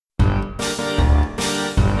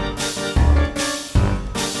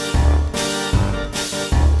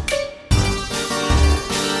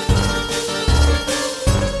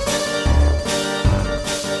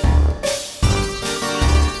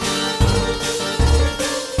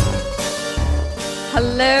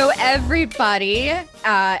Hello, everybody,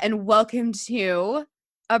 and welcome to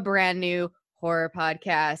a brand new horror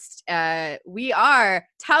podcast. We are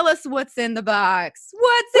Tell Us What's in the Box.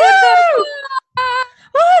 What's in the box?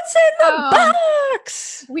 What's in the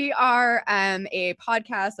box? We are a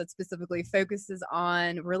podcast that specifically focuses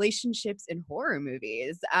on relationships in horror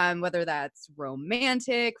movies, whether that's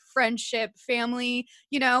romantic, friendship, family,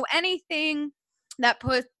 anything that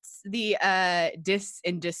puts the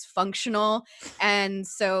dysfunctional. And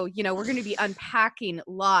so, we're going to be unpacking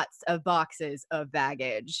lots of boxes of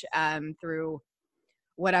baggage through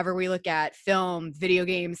whatever we look at: film, video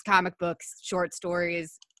games, comic books, short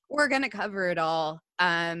stories. We're going to cover it all.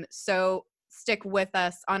 So stick with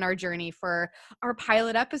us on our journey for our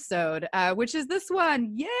pilot episode, which is this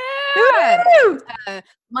one. Yeah!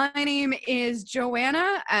 My name is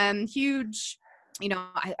Joanna. Huge...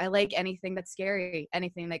 I like anything that's scary,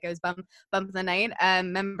 anything that goes bump in the night.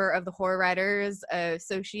 Member of the Horror Writers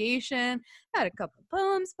Association. Had a couple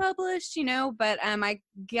poems published, but I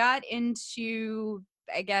got into,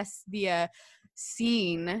 I guess, the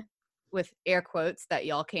scene with air quotes that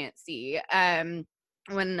y'all can't see. When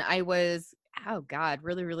I was,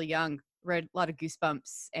 really, really young, read a lot of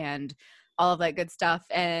Goosebumps and all of that good stuff.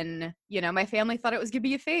 And, my family thought it was going to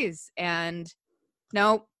be a phase. And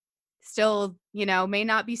no. Still, may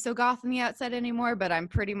not be so goth on the outside anymore, but I'm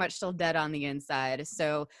pretty much still dead on the inside.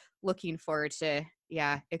 So looking forward to,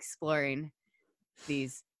 exploring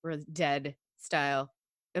these dead style,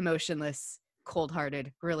 emotionless,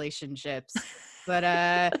 cold-hearted relationships. But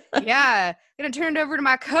gonna turn it over to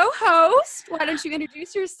my co-host. Why don't you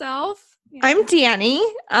introduce yourself? I'm Danny.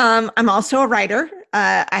 I'm also a writer.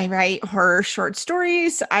 I write horror short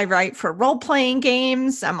stories. I write for role-playing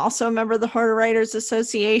games. I'm also a member of the Horror Writers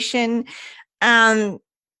Association. I've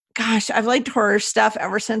liked horror stuff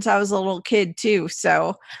ever since I was a little kid too.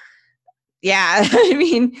 So yeah,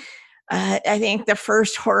 I think the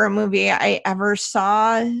first horror movie I ever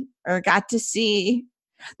saw or got to see,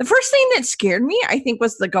 the first thing that scared me, I think,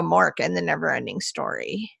 was the Gomorrah and the Never-Ending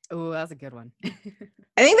Story. Oh, that was a good one.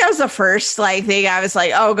 I think that was the first thing I was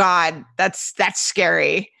like, oh God, that's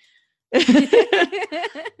scary.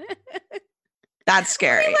 That's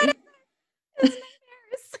scary.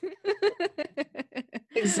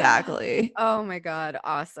 Exactly. Oh my God.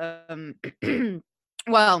 Awesome.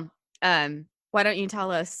 Well, why don't you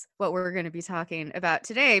tell us what we're going to be talking about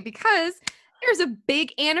today? Because there's a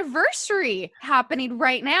big anniversary happening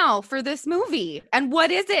right now for this movie. And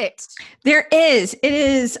what is it? There is. It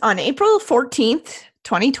is on April 14th,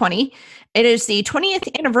 2020. It is the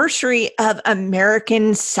 20th anniversary of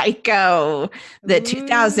American Psycho, the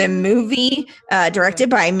 2000 movie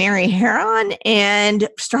directed by Mary Harron and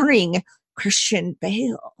starring Christian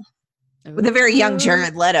Bale with a very young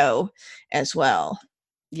Jared Leto as well.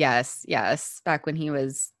 Yes. Back when he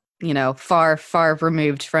was, far, far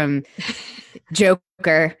removed from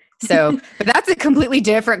Joker. So, but that's a completely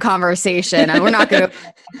different conversation. And we're not going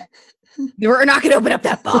to open up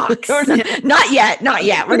that box. Not yet.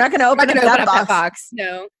 We're not going to open up that box.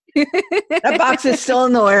 No. That box is still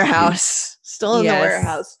in the warehouse. The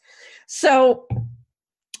warehouse. So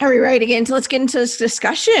are we ready to get into, let's get into this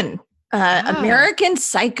discussion. American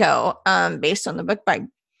Psycho, based on the book by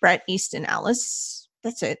Bret Easton Ellis.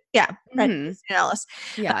 That's it. Yeah. Bret Easton Ellis.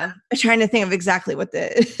 Yeah. I'm trying to think of exactly what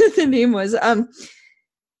the name was.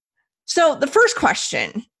 So the first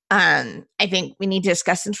question, I think we need to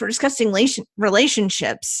discuss, since we're discussing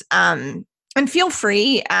relationships, and feel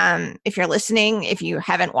free, if you're listening, if you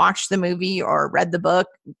haven't watched the movie or read the book,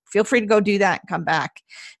 feel free to go do that and come back.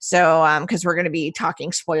 So, because we're going to be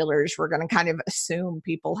talking spoilers, we're going to kind of assume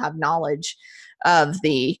people have knowledge of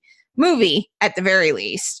the movie at the very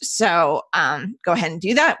least. So, go ahead and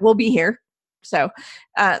do that. We'll be here. So,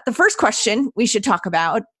 the first question we should talk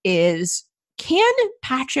about is, can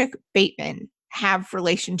Patrick Bateman have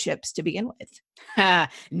relationships to begin with?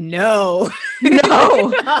 No.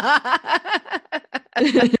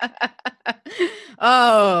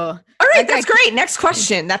 Oh. All right, that's great. Next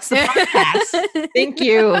question. That's the podcast. Thank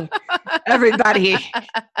you, everybody.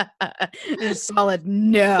 Solid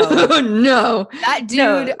no. No. That dude,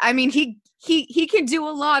 no. I mean, he can do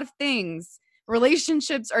a lot of things.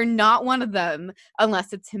 Relationships are not one of them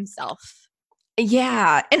unless it's himself.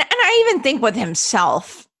 Yeah. And I even think with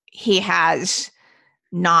himself, he has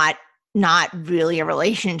not really a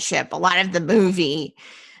relationship. A lot of the movie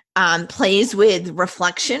plays with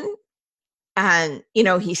reflection, and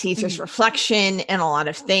he sees his reflection in a lot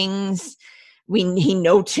of things. He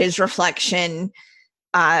notes his reflection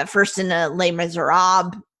first in the Les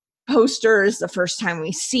Miserables, posters the first time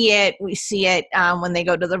we see it. We see it when they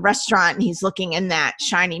go to the restaurant and he's looking in that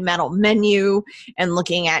shiny metal menu and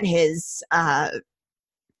looking at his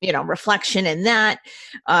reflection in that.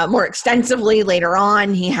 More extensively later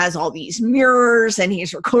on, he has all these mirrors and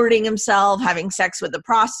he's recording himself having sex with the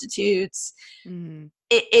prostitutes.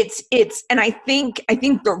 It's and I think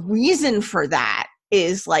the reason for that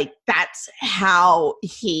is like that's how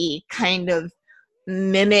he kind of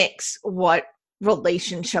mimics what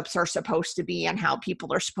relationships are supposed to be and how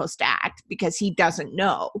people are supposed to act, because he doesn't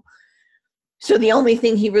know. So the only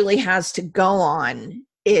thing he really has to go on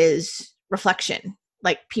is reflection,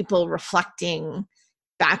 like people reflecting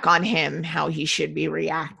back on him how he should be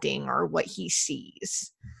reacting or what he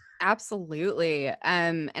sees. Absolutely.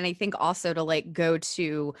 And I think also to like go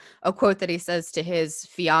to a quote that he says to his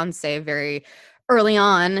fiance very early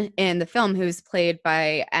on in the film, who's played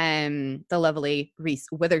by the lovely Reese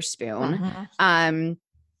Witherspoon.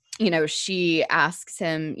 She asks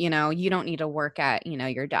him, you don't need to work at,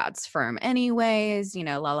 your dad's firm anyways,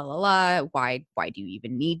 la la la la. Why do you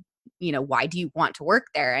even need, why do you want to work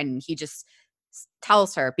there? And he just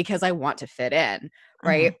tells her, because I want to fit in,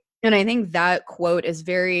 right? And I think that quote is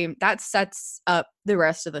that sets up the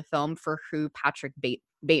rest of the film for who Patrick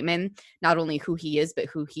Bateman, not only who he is, but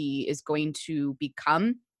who he is going to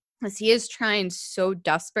become, as he is trying so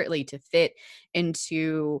desperately to fit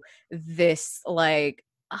into this like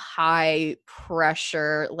high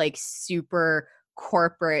pressure, like super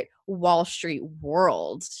corporate Wall Street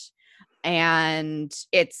world. And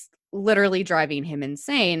it's literally driving him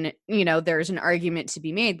insane. There's an argument to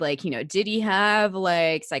be made, like, did he have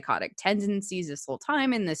like psychotic tendencies this whole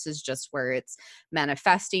time, and this is just where it's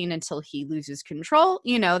manifesting until he loses control?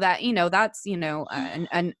 That's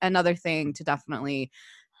another thing to definitely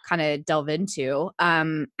kind of delve into.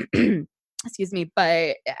 Excuse me,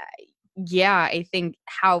 but yeah, I think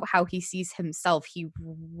how he sees himself, he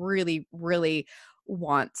really, really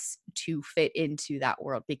wants to fit into that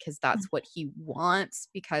world, because that's what he wants,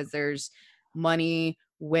 because there's money,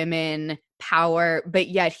 women, power, but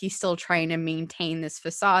yet he's still trying to maintain this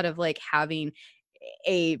facade of like having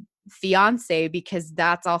a fiance, because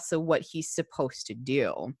that's also what he's supposed to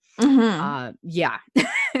do. Yeah.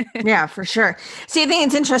 Yeah, for sure. See, I think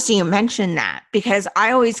it's interesting you mentioned that, because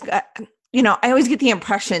I always get the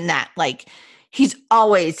impression that like he's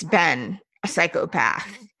always been a psychopath.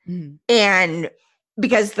 And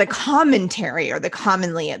because the commentary, or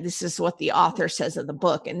this is what the author says of the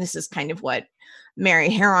book, and this is kind of what Mary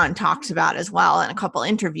Harron talks about as well in a couple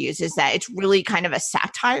interviews, is that it's really kind of a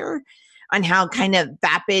satire on how kind of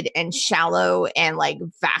vapid and shallow and like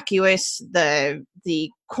vacuous the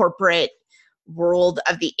corporate world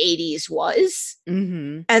of the 80s was.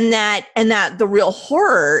 And that the real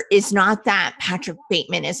horror is not that Patrick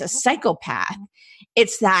Bateman is a psychopath,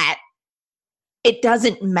 it's that it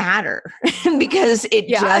doesn't matter because it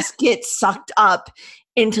just gets sucked up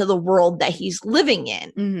into the world that he's living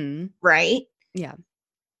in. Right? Yeah.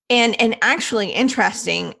 And actually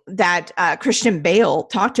interesting that Christian Bale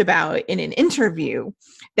talked about in an interview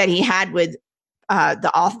that he had with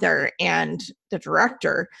the author and the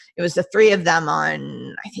director. It was the three of them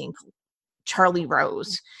on, I think, Charlie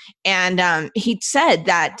Rose. And he said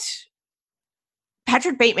that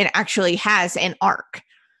Patrick Bateman actually has an arc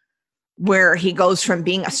where he goes from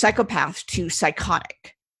being a psychopath to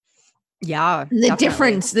psychotic. Yeah. The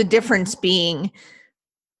difference being,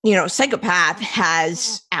 psychopath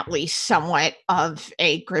has at least somewhat of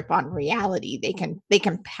a grip on reality. They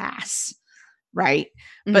can pass, right?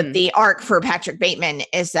 But the arc for Patrick Bateman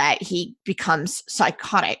is that he becomes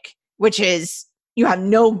psychotic, which is you have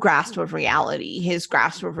no grasp of reality. His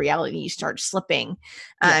grasp of reality starts slipping,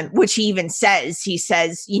 which he even says. He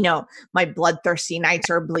says, my bloodthirsty nights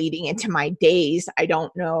are bleeding into my days. I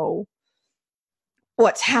don't know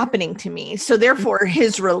what's happening to me. So therefore,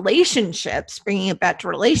 his relationships, bringing it back to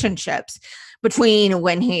relationships, between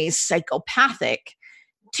when he's psychopathic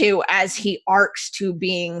to as he arcs to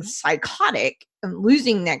being psychotic and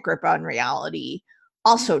losing that grip on reality,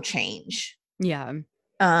 also change. Yeah.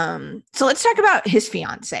 So let's talk about his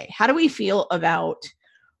fiance. How do we feel about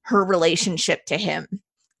her relationship to him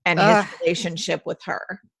and his relationship with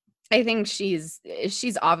her? I think she's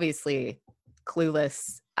obviously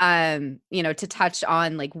clueless. To touch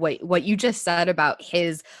on like what you just said about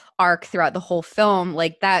his arc throughout the whole film,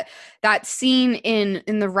 like that scene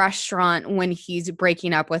in the restaurant when he's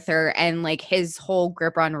breaking up with her, and like his whole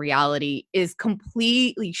grip on reality is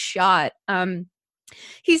completely shot.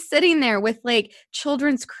 He's sitting there with like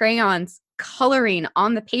children's crayons coloring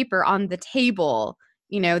on the paper on the table,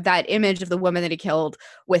 that image of the woman that he killed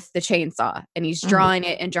with the chainsaw, and he's drawing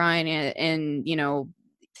it and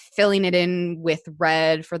filling it in with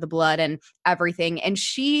red for the blood and everything. And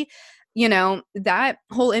she, that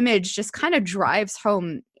whole image just kind of drives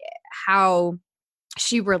home how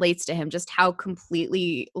she relates to him, just how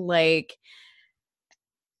completely, like,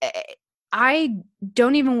 I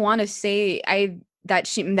don't even want to say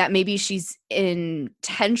that maybe she's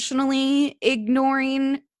intentionally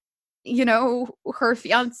ignoring, her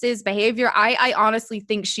fiance's behavior. I honestly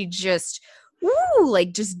think she just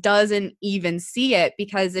just doesn't even see it,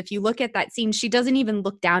 because if you look at that scene, she doesn't even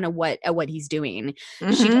look down at what he's doing. She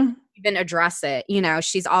doesn't even address it.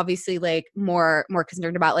 She's obviously like more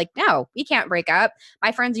concerned about, like, no, we can't break up.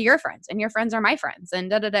 My friends are your friends and your friends are my friends, and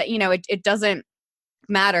da da da. It doesn't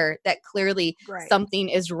matter that clearly something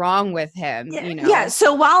is wrong with him. Yeah.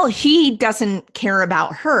 So while he doesn't care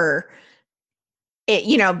about her,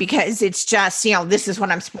 because it's just, this is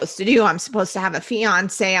what I'm supposed to do. I'm supposed to have a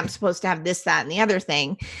fiance. I'm supposed to have this, that, and the other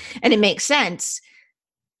thing. And it makes sense.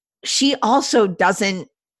 She also doesn't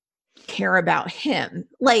care about him.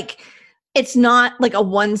 Like, it's not like a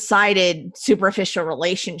one-sided superficial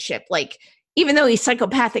relationship. Like, even though he's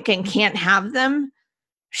psychopathic and can't have them,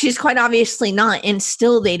 she's quite obviously not. And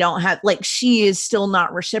still they don't have, like, she is still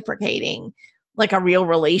not reciprocating like a real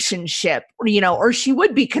relationship, or she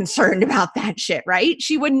would be concerned about that shit, right?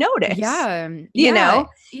 She would notice. Yeah. Yeah.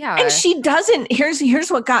 And she doesn't, here's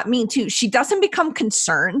what got me too. She doesn't become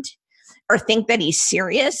concerned or think that he's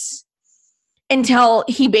serious until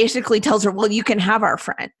he basically tells her, well, you can have our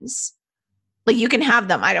friends. Like, you can have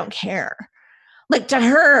them. I don't care. Like, to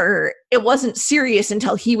her, it wasn't serious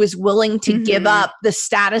until he was willing to give up the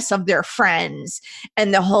status of their friends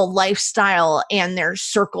and the whole lifestyle and their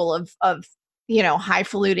circle of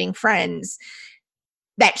highfalutin friends,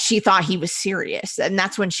 that she thought he was serious. And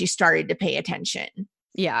that's when she started to pay attention.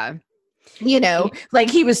 Yeah. Like,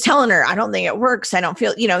 he was telling her, I don't think it works. I don't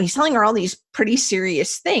feel, he's telling her all these pretty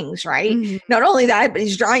serious things, right? Not only that, but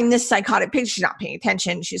he's drawing this psychotic picture. She's not paying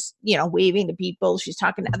attention. She's, waving to people. She's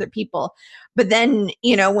talking to other people. But then,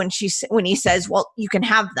 when he says, well, you can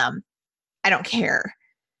have them, I don't care.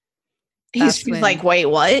 He's like, wait,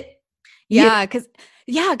 what?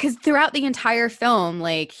 Yeah, because throughout the entire film,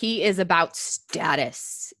 like, he is about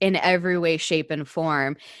status in every way, shape, and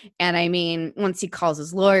form. And I mean, once he calls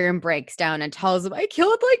his lawyer and breaks down and tells him, I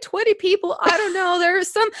killed like 20 people. I don't know.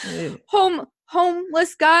 There's some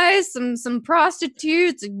homeless guys, some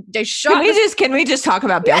prostitutes. They shot. Can we just talk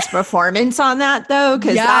about Bill's performance on that though?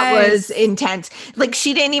 Because that was intense. Like,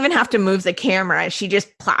 she didn't even have to move the camera; she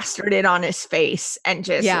just plastered it on his face and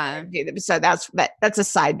just So that's a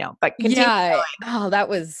side note. But continue going. Oh, that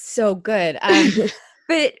was so good.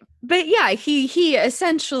 But yeah, he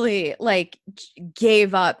essentially like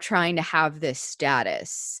gave up trying to have this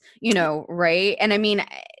status, right? And I mean,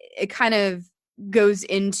 it kind of goes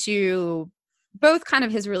into both kind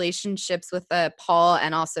of his relationships with Paul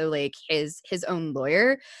and also like his own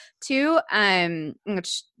lawyer too,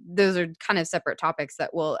 which those are kind of separate topics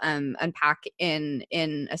that we'll unpack in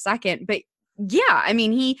a second. But yeah, I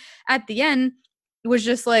mean, he at the end was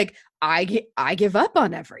just like, I give up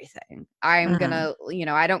on everything. I'm gonna,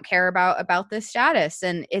 I don't care about this status.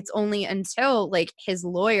 And it's only until like his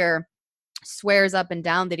lawyer swears up and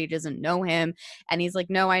down that he doesn't know him, and he's like,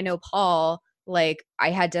 no, I know Paul. Like,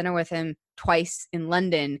 I had dinner with him twice in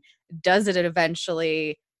London. Does it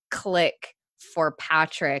eventually click for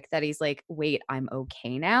Patrick that he's like, wait, I'm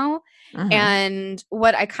okay now? And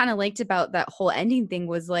what I kind of liked about that whole ending thing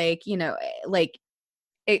was like, like,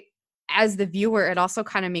 it, as the viewer, it also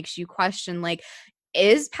kind of makes you question, like,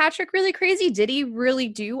 is Patrick really crazy? Did he really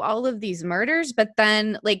do all of these murders? But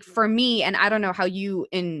then, like, for me, and I don't know how you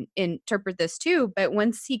interpret this too, but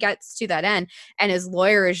once he gets to that end and his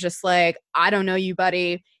lawyer is just like, I don't know you,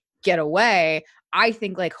 buddy, get away, I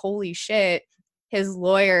think like, holy shit, his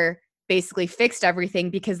lawyer basically fixed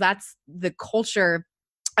everything, because that's the culture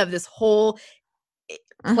of this whole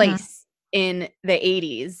place in the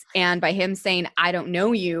 80s. And by him saying, I don't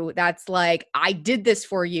know you, that's like, I did this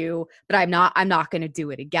for you, but I'm not going to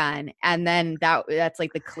do it again. And then that's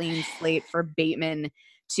like the clean slate for Bateman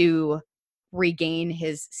to regain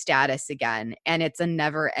his status again. And it's a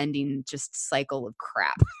never ending just cycle of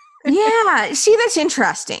crap. Yeah. See, that's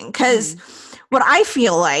interesting, because what I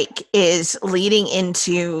feel like is leading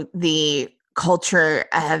into the culture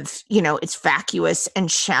of, it's vacuous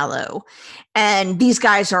and shallow, and these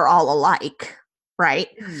guys are all alike, right?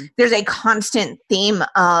 There's a constant theme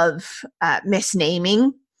of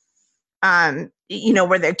misnaming,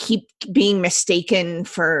 where they keep being mistaken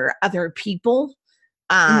for other people.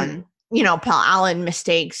 Paul Allen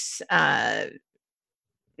mistakes Patrick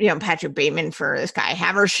Bateman for this guy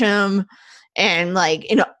Haversham, and like,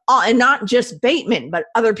 and not just Bateman, but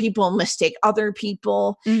other people mistake other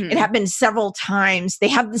people. It happened several times. They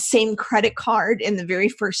have the same credit card in the very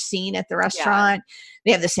first scene at the restaurant.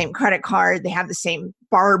 They have the same credit card. They have the same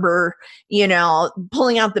barber. You know,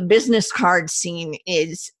 pulling out the business card scene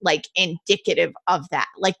is like indicative of that.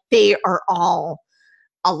 Like they are all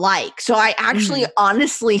alike. So I actually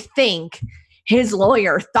honestly think his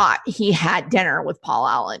lawyer thought he had dinner with Paul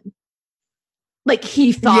Allen. Like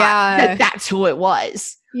he thought that that's who it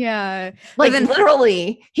was. Yeah. Like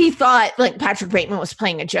literally he thought like Patrick Bateman was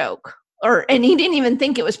playing a joke, and he didn't even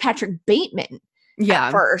think it was Patrick Bateman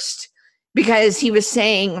at first, because he was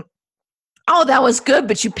saying, oh, that was good,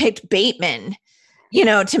 but you picked Bateman, you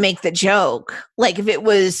know, to make the joke. Like if it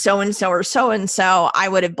was so-and-so or so-and-so, I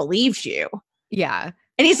would have believed you. Yeah.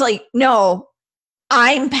 And he's like, no,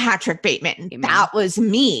 I'm Patrick Bateman. That was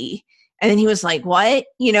me. And then he was like, what?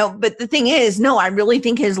 You know, but the thing is, no, I really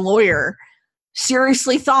think his lawyer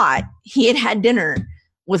seriously thought he had dinner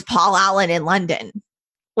with Paul Allen in London,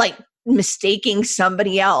 like mistaking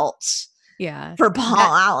somebody else for Paul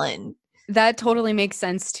Allen. That totally makes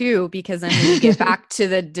sense too, because then when you get back to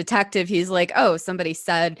the detective, he's like, oh, somebody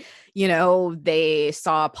said, you know, they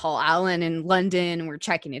saw Paul Allen in London and we're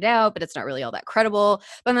checking it out, but it's not really all that credible.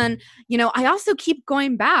 But then, you know, I also keep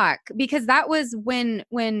going back, because that was when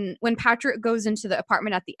Patrick goes into the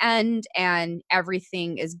apartment at the end and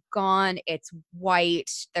everything is gone. It's white.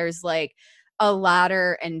 There's like a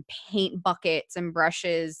ladder and paint buckets and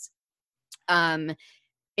brushes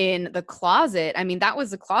in the closet. I mean, that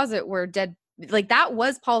was the closet where that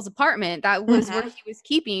was Paul's apartment. That was where he was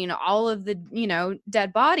keeping all of the, you know,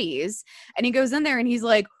 dead bodies. And he goes in there and he's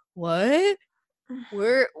like, what?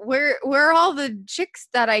 Where are all the chicks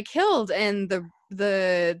that I killed? And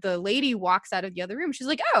the lady walks out of the other room. She's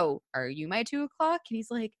like, oh, are you my 2 o'clock? And he's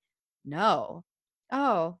like, no.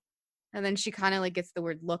 Oh. And then she kind of like gets the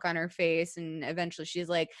weird look on her face. And eventually she's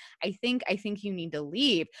like, I think you need to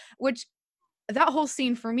leave, which that whole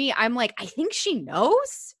scene for me, I'm like, I think she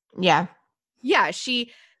knows. Yeah. Yeah,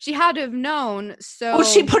 she had to have known. So well,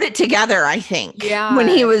 she put it together, I think. Yeah. When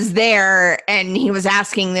he was there and he was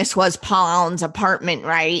asking, this was Paul Allen's apartment,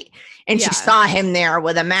 right? And she saw him there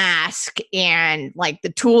with a mask and like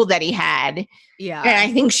the tool that he had. Yeah. And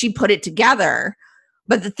I think she put it together.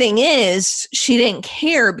 But the thing is, she didn't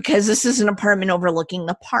care because this is an apartment overlooking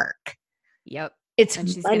the park. Yep. It's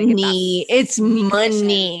money. It's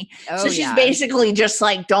money. So she's basically just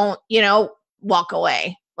like, don't, you know, walk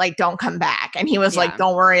away. Like, don't come back. And he was like,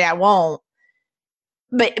 don't worry, I won't.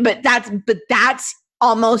 But that's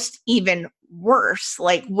almost even worse.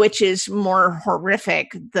 Like, which is more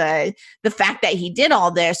horrific, the fact that he did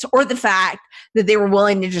all this, or the fact that they were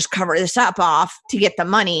willing to just cover this up off to get the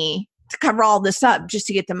money, to cover all this up just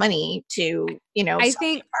to get the money to, you know, sell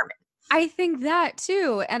the apartment. I think that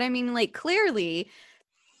too. And I mean, like, clearly,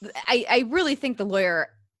 I really think the lawyer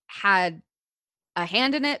had a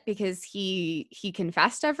hand in it because he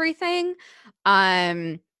confessed everything.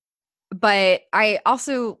 But I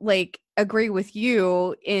also like agree with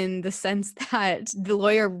you in the sense that the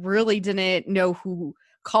lawyer really didn't know who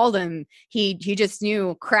called him. He just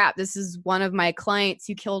knew, crap, this is one of my clients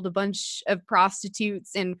who killed a bunch of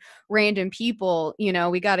prostitutes and random people. You know,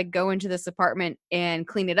 we got to go into this apartment and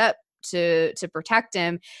clean it up to protect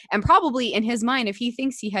him. And probably in his mind, if he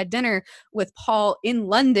thinks he had dinner with Paul in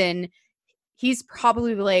London, he's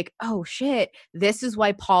probably like, oh shit, this is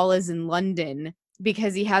why Paul is in London,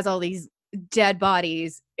 because he has all these dead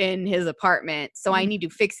bodies in his apartment. So I need to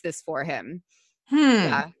fix this for him.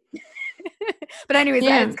 Yeah. But anyways,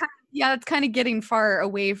 it's kind of getting far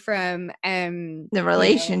away from the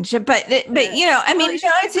relationship. But you know, I mean, you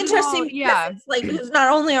know, it's interesting. It's like, because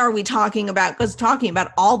not only are we talking about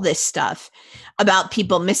all this stuff about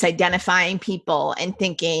people misidentifying people and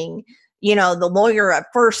thinking, you know, the lawyer at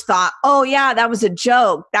first thought, oh yeah, that was a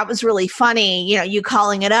joke. That was really funny. You know, you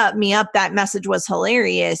calling me up, that message was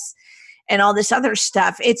hilarious and all this other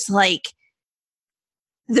stuff. It's like,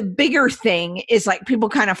 the bigger thing is like people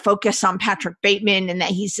kind of focus on Patrick Bateman and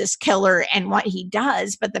that he's this killer and what he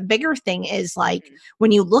does. But the bigger thing is like,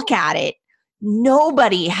 when you look at it,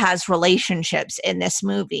 nobody has relationships in this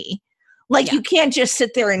movie. Like you can't just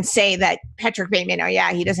sit there and say that Patrick Bateman, oh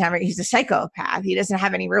yeah, he's a psychopath. He doesn't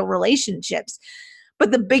have any real relationships.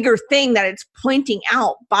 But the bigger thing that it's pointing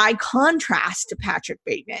out by contrast to Patrick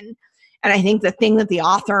Bateman, and I think the thing that the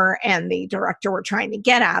author and the director were trying to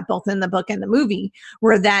get at, both in the book and the movie,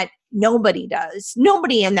 were that nobody does.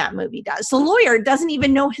 Nobody in that movie does. The lawyer doesn't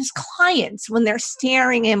even know his clients when they're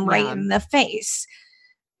staring him right in the face.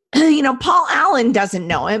 You know, Paul Allen doesn't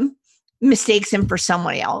know him, mistakes him for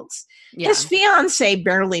somebody else. Yeah. His fiance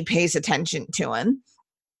barely pays attention to him.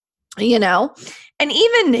 you know, and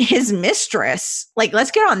even his mistress, like,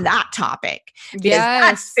 let's get on that topic because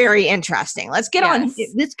that's Yes. very interesting. Let's get on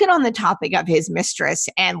the topic of his mistress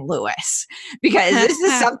and Lewis, because this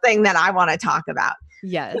is something that I want to talk about.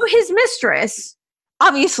 Yes. So his mistress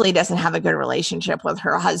obviously doesn't have a good relationship with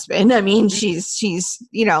her husband. I mean, she's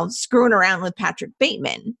screwing around with Patrick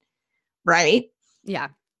Bateman, right? Yeah.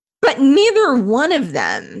 But neither one of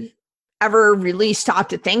them ever really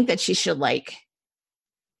stopped to think that she should, like,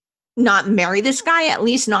 not marry this guy, at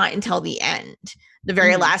least not until the end. The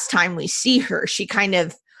very last time we see her, she kind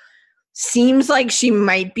of seems like she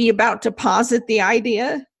might be about to posit the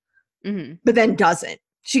idea, but then doesn't.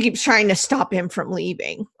 She keeps trying to stop him from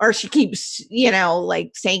leaving, or she keeps,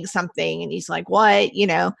 like, saying something and he's like, what,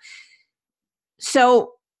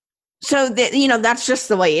 So that, that's just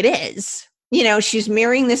the way it is. She's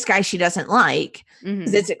marrying this guy she doesn't like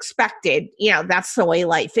because it's expected, that's the way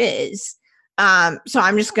life is. So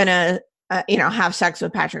I'm just going to, have sex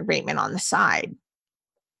with Patrick Bateman on the side.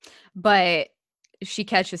 But she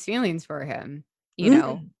catches feelings for him,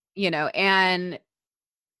 and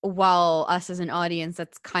while us as an audience,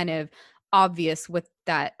 that's kind of obvious with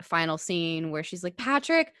that final scene where she's like,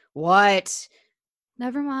 Patrick, what?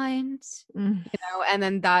 Never mind. And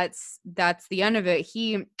then that's the end of it.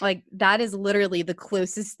 He, like, that is literally the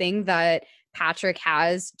closest thing that Patrick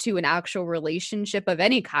has to an actual relationship of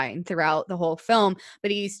any kind throughout the whole film, but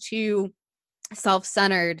he's too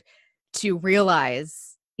self-centered to realize,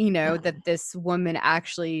 that this woman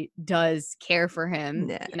actually does care for him,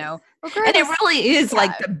 and it really is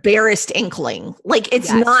like the barest inkling. Like,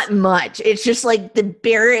 it's not much. It's just like the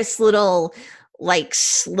barest little, like,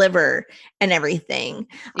 sliver and everything.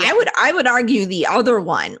 Yeah. I would argue the other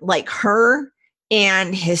one, like her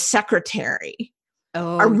and his secretary,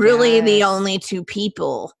 are really the only two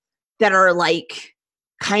people that are, like,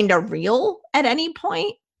 kind of real at any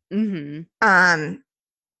point.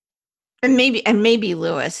 And maybe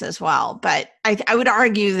Lewis as well, but I would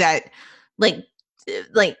argue that, like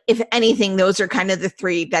if anything, those are kind of the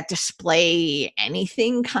three that display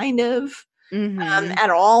anything kind of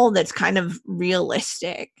at all that's kind of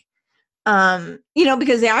realistic. Because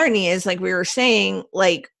the irony is, like we were saying,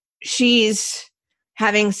 like, she's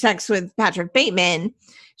having sex with Patrick Bateman.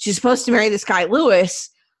 She's supposed to marry this guy Lewis,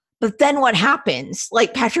 but then what happens?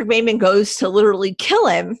 Like, Patrick Bateman goes to literally kill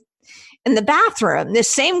him in the bathroom. This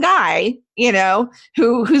same guy,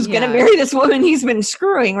 who's going to marry this woman he's been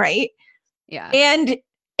screwing, right? Yeah. And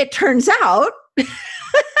it turns out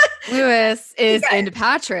Lewis is into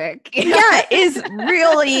Patrick. Is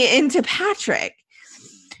really into Patrick.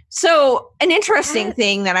 So an interesting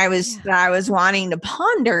thing that I was wanting to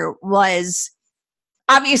ponder was,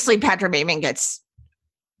 obviously Patrick Bateman gets,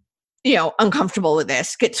 uncomfortable with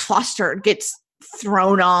this, gets flustered, gets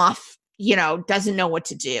thrown off, doesn't know what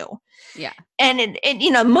to do. Yeah. And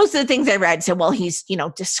most of the things I read said, well, he's,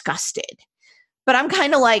 disgusted. But I'm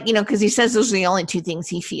kind of like, because he says those are the only two things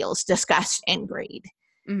he feels, disgust and greed.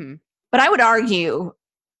 But I would argue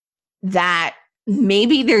that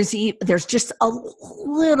maybe there's just a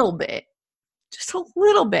little bit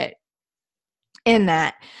in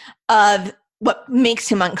that of what makes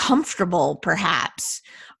him uncomfortable, perhaps,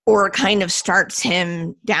 or kind of starts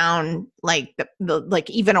him down, like, the like,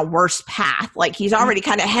 even a worse path. Like, he's already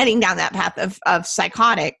kind of heading down that path of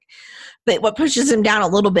psychotic, but what pushes him down a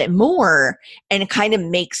little bit more and kind of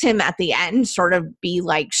makes him at the end sort of be,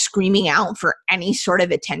 like, screaming out for any sort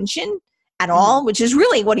of attention at all, which is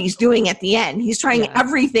really what he's doing at the end. He's trying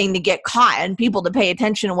everything to get caught and people to pay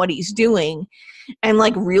attention to what he's doing and,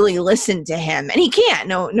 like, really listen to him. And he can't,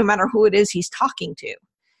 no matter who it is he's talking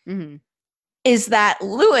to. Is that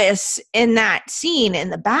Lewis, in that scene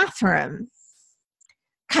in the bathroom,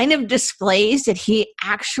 kind of displays that he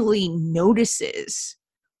actually notices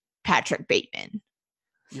Patrick Bateman.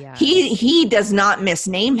 Yeah. He does not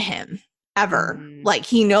misname him ever. Like,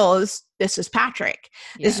 he knows this is Patrick.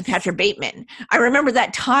 This is Patrick Bateman. I remember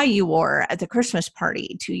that tie you wore at the Christmas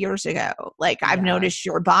party 2 years ago. Like, I've noticed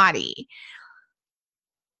your body.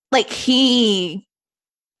 Like, he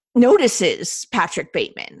notices Patrick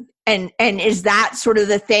Bateman. And is that sort of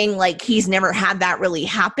the thing? Like, he's never had that really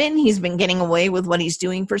happen. He's been getting away with what he's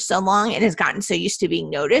doing for so long and has gotten so used to being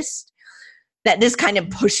noticed that this kind of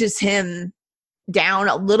pushes him down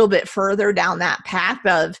a little bit further down that path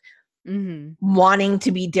of wanting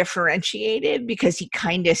to be differentiated, because he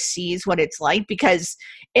kind of sees what it's like. Because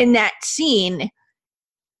in that scene,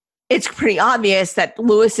 it's pretty obvious that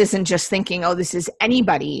Lewis isn't just thinking, oh, this is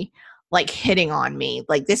anybody, like, hitting on me.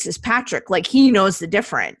 Like, this is Patrick. Like, he knows the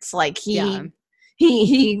difference. Like, he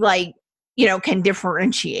like, can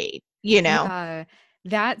differentiate, Yeah.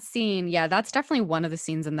 That scene, yeah, that's definitely one of the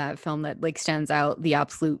scenes in that film that like stands out the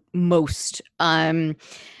absolute most. And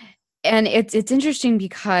it's interesting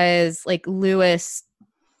because like Lewis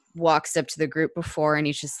walks up to the group before and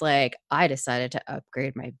he's just like, I decided to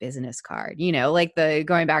upgrade my business card. You know, like the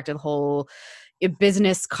going back to the whole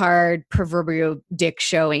business card proverbial dick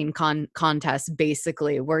showing contest,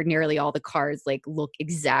 basically, where nearly all the cards like look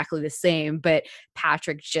exactly the same, but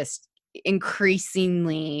Patrick just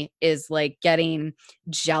increasingly is like getting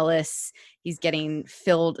jealous. He's getting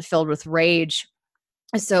filled with rage.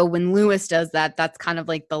 So when Lewis does that, that's kind of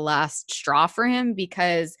like the last straw for him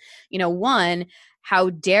because, you know, one, how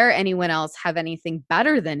dare anyone else have anything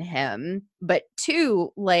better than him? But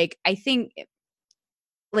two, like, I think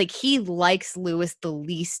like he likes Lewis the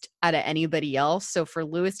least out of anybody else. So for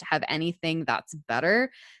Lewis to have anything that's better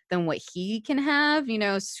than what he can have, you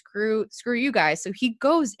know, screw you guys. So he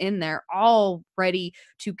goes in there all ready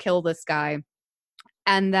to kill this guy.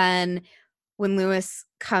 And then when Lewis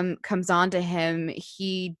comes on to him,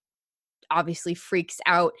 he obviously freaks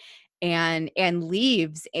out and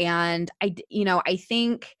leaves. And you know, I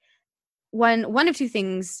think one of two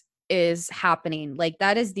things is happening. Like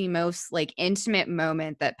that is the most like intimate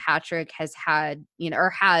moment that Patrick has had, you know, or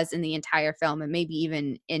has in the entire film and maybe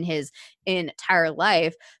even in his entire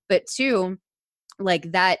life. But two,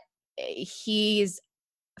 like that he's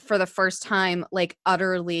for the first time like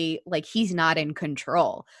utterly like he's not in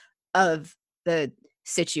control of the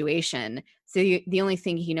situation. So the only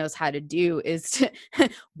thing he knows how to do is to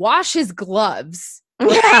wash his gloves,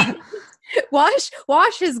 right? Yeah.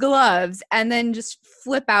 wash his gloves and then just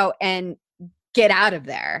flip out and get out of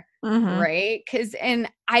there, Mm-hmm. right? Because and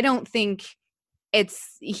I don't think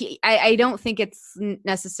I don't think it's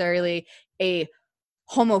necessarily a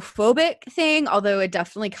homophobic thing, although it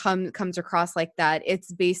definitely comes across like that.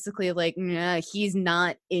 It's basically like, nah, he's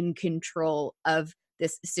not in control of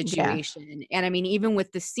this Yeah. situation. And I mean, even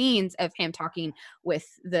with the scenes of him talking with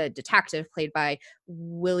the detective played by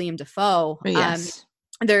William Dafoe, Yes.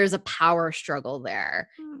 there's a power struggle there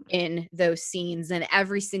in those scenes. And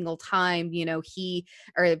every single time, you know, he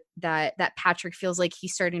or that Patrick feels like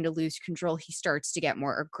he's starting to lose control, he starts to get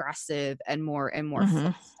more aggressive and more Mm-hmm.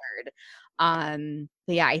 flustered.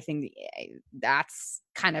 But yeah, I think that's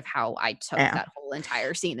kind of how I took Yeah. that whole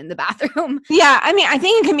entire scene in the bathroom. Yeah, I mean, I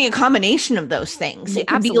think it can be a combination of those things. It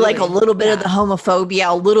could be like a Absolutely. little bit of Yeah. the homophobia,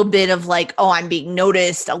 a little bit of like, oh, I'm being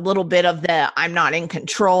noticed, a little bit of the I'm not in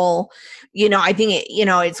control. You know, I think it, you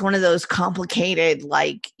know, it's one of those complicated,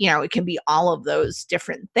 like, you know, it can be all of those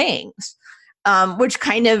different things, which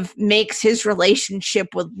kind of makes his relationship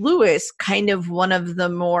with Lewis kind of one of the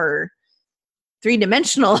more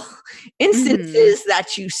three-dimensional Mhm. instances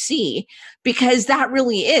that you see, because that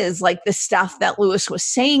really is like the stuff that Lewis was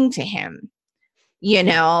saying to him, you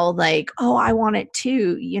know, like, oh, I want it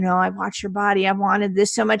too, you know, I watch your body, I wanted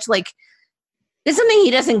this so much. Like, it's something he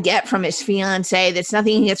doesn't get from his fiance, that's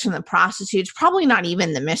nothing he gets from the prostitutes, probably not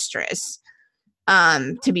even the mistress,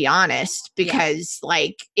 to be honest, Yeah. because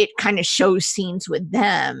like it kind of shows scenes with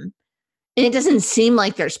them and it doesn't seem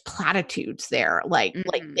like there's platitudes there, like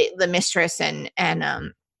Mhm. the mistress and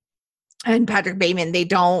Patrick Bateman, they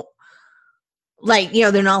don't, like, you know,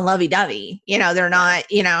 they're not lovey-dovey, you know, they're Yeah.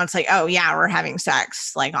 not, you know, it's like, oh yeah, we're having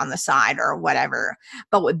sex like on the side or whatever.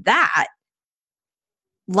 But with that,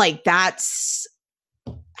 like that's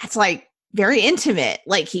like very intimate.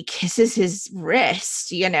 Like he kisses his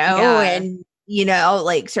wrist, you know, Yeah. and you know,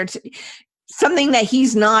 like starts something that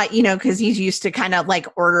he's not, you know, because he's used to kind of like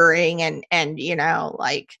ordering and you know,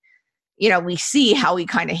 like, you know, we see how he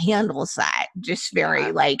kind of handles that. Just very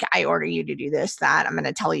Yeah. like, I order you to do this, that. I'm going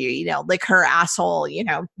to tell you, you know, lick her asshole, you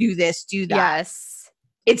know, do this, do that. Yes.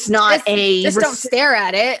 It's not a, Just don't stare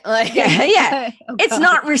at it. Like, yeah, yeah. oh It's god.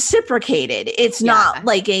 not reciprocated. It's not Yeah.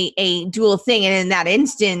 like a dual thing. And in that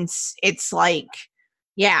instance, it's like,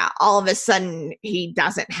 yeah, all of a sudden he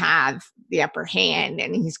doesn't have the upper hand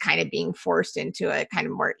and he's kind of being forced into a kind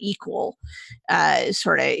of more equal,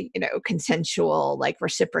 sort of, you know, consensual, like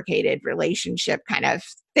reciprocated relationship kind of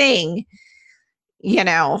thing, you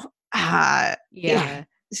know. Yeah. Yeah.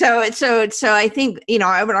 So I think, you know,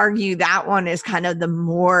 I would argue that one is kind of the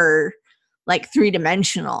more like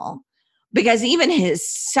three-dimensional, because even his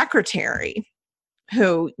secretary,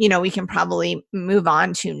 who, you know, we can probably move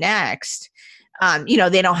on to next, you know,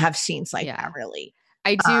 they don't have scenes like that Yeah. really.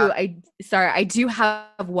 I Uh, do. I do have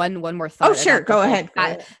one more oh, thought sure. about the Go whole ahead. Go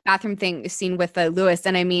ahead. bathroom thing scene with Lewis,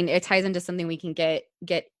 and I mean it ties into something we can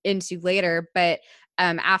get into later. But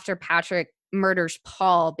after Patrick murders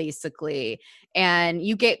Paul, basically, and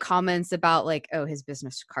you get comments about like, oh, his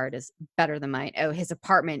business card is better than mine. Oh, his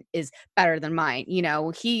apartment is better than mine. You know,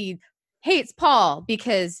 he hates Paul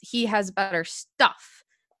because he has better stuff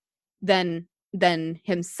than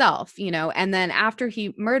himself, you know. And then after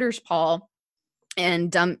he murders Paul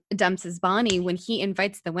and dumps his body, when he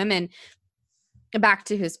invites the women back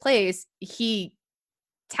to his place, he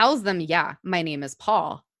tells them, yeah, my name is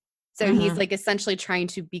Paul. So he's like essentially trying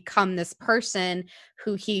to become this person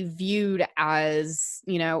who he viewed as,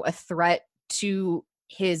 you know, a threat to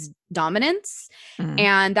his dominance.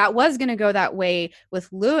 And that was going to go that way with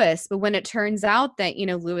Lewis. But when it turns out that, you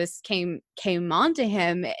know, Lewis came onto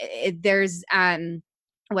him, there's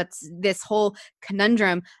what's this whole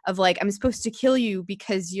conundrum of like, I'm supposed to kill you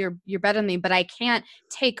because you're better than me, but I can't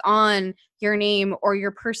take on your name or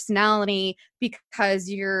your personality because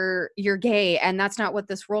you're gay, and that's not what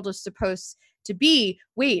this world is supposed to be.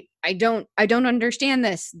 Wait, I don't understand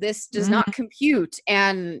this. This does not compute.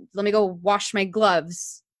 And let me go wash my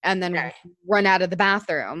gloves and then run out of the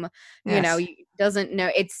bathroom. Yes. You know, he doesn't know.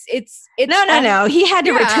 It's no. He had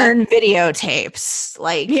to return videotapes.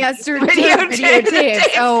 Like, he has to return videotapes.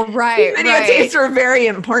 Oh, right. Videotapes were very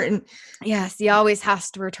important. Yes, he always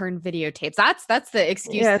has to return videotapes. That's the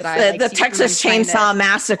excuse that I like. The Texas Chainsaw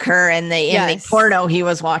Massacre and the porno he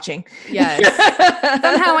was watching. Yes.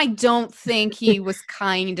 Somehow I don't think he was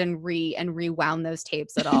kind and rewound those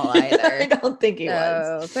tapes at all either. I don't think he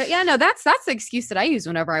was. But yeah, no, that's the excuse that I use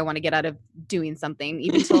whenever I want to get out of doing something,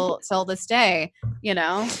 even till this day, you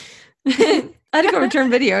know. I had to go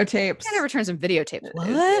return videotapes. I gotta return some videotapes. What?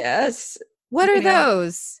 Yes. What are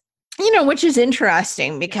those? You know, which is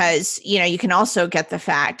interesting because, you know, you can also get the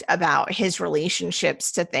fact about his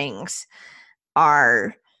relationships to things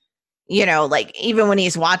are, you know, like even when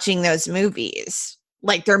he's watching those movies,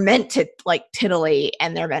 like they're meant to like titillate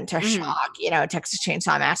and they're meant to shock, you know, Texas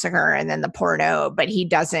Chainsaw Massacre and then the porno, but he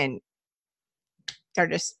doesn't, they're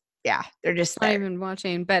just there. Not even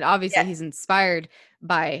watching, but obviously he's inspired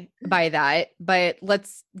by that. But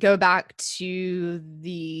let's go back to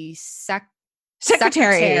the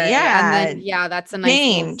secretary, and then that's a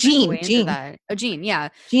nice Jean. That. Oh, Jean, yeah,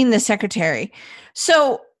 Jean the secretary.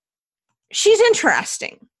 So she's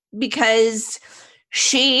interesting because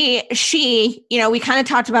she, you know, we kind of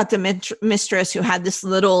talked about the mistress who had this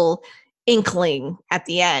little inkling at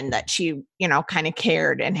the end that she, you know, kind of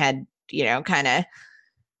cared and had, you know, kind of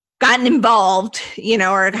gotten involved, you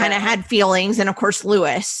know, or kind of had feelings, and of course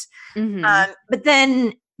Lewis. But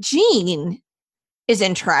then Jean is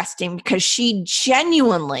interesting because she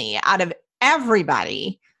genuinely, out of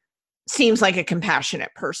everybody, seems like a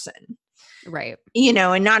compassionate person. Right. You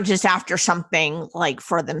know, and not just after something like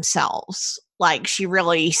for themselves. Like she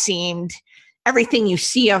really seemed, everything you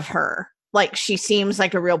see of her, like she seems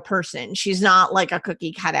like a real person. She's not like a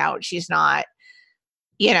cookie cutout. She's not,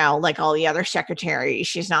 you know, like all the other secretaries.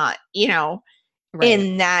 She's not, you know,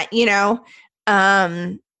 in that, you know,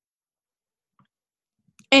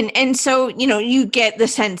 And so, you know, you get the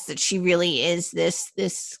sense that she really is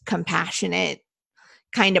this compassionate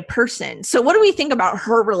kind of person. So what do we think about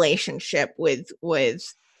her relationship with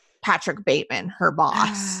Patrick Bateman, her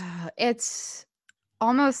boss? It's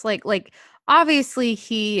almost like obviously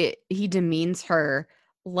he demeans her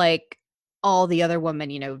like all the other women,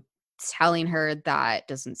 you know, telling her that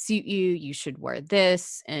doesn't suit you, you should wear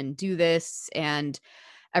this and do this and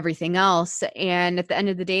everything else. And at the end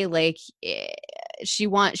of the day, like she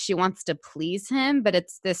wants to please him, but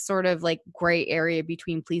it's this sort of like gray area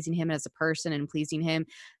between pleasing him as a person and pleasing him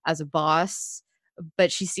as a boss.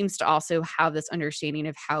 But she seems to also have this understanding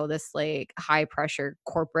of how this like high pressure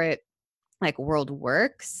corporate like world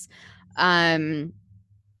works. But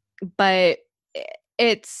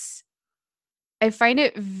I find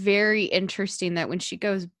it very interesting that when she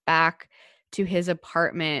goes back to his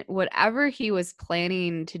apartment, whatever he was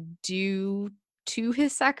planning to do to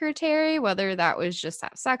his secretary, whether that was just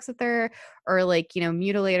have sex with her or like, you know,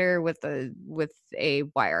 mutilate her with a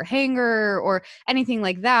wire hanger or anything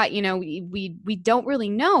like that, you know, we don't really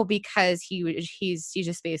know because he's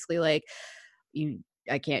just basically like,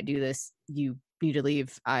 I can't do this. You need to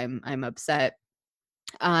leave. I'm upset.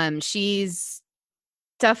 She's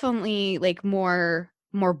definitely like more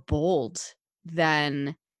bold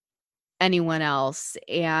than anyone else,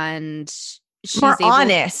 and she's more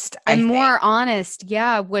honest and more honest,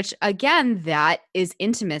 which again, that is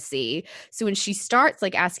intimacy. So when she starts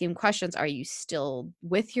like asking questions, are you still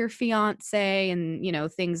with your fiance, and you know,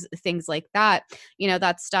 things like that, you know,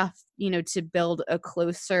 that stuff, you know, to build a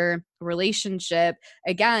closer relationship,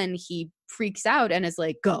 again, he freaks out and is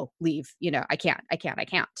like, go, leave, you know, I can't.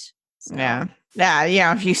 So. Yeah, you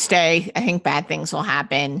know, if you stay, I think bad things will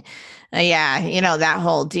happen. You know, that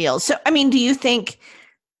whole deal. So, I mean, do you think,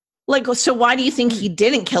 like, so why do you think he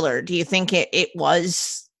didn't kill her? Do you think it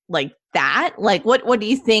was, like, that? Like, what do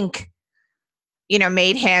you think,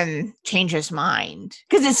 made him change his mind?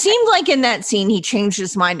 Because it seemed like in that scene, he changed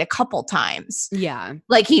his mind a couple times. Yeah.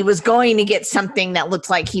 Like he was going to get something that looked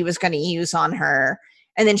like he was going to use on her,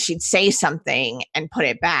 and then she'd say something and put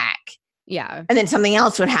it back. Yeah. And then something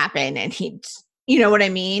else would happen and he'd, you know what I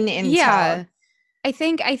mean? And yeah. I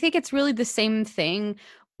think it's really the same thing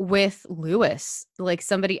with Lewis, like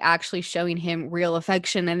somebody actually showing him real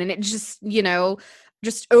affection, and then it just,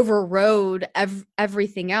 just overrode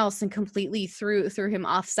everything else and completely threw him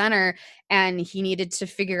off center, and he needed to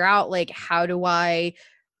figure out, like, how do I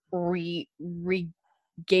regain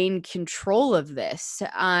control of this?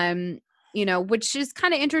 Which is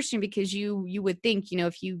kind of interesting, because you would think,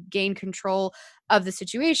 if you gain control of the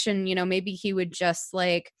situation, maybe he would just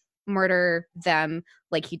like murder them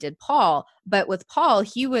like he did Paul. But with Paul,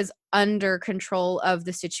 he was under control of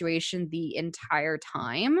the situation the entire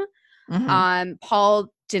time.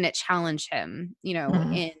 Paul didn't challenge him,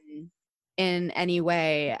 in any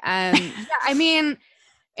way. Yeah, I mean,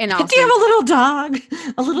 and also, do you have a little dog,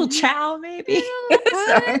 a little chow, maybe?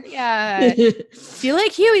 Yeah. Do you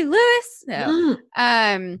like Huey Lewis? No.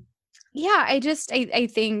 Yeah, I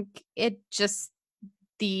think it just,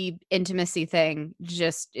 the intimacy thing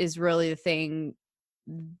just is really the thing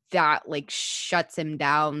that like shuts him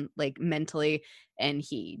down, like mentally, and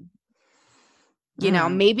he,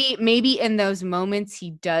 maybe in those moments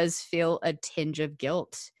he does feel a tinge of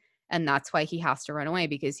guilt, and that's why he has to run away,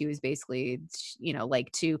 because he was basically,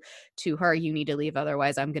 like, to her, you need to leave,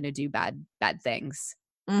 otherwise I'm going to do bad things.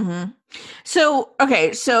 So,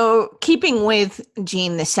 okay, so keeping with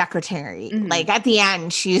Jean, the secretary, like at the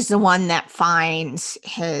end, she's the one that finds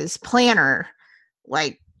his planner,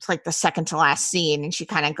 like it's like the second to last scene, and she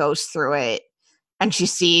kind of goes through it, and she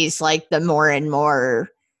sees like the more and more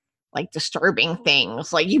like disturbing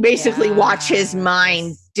things. Like you basically watch his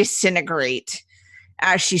mind disintegrate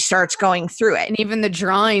as she starts going through it. And even the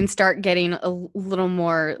drawings start getting a little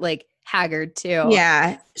more like haggard too.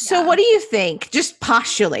 Yeah. So what do you think? Just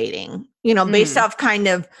postulating, based off kind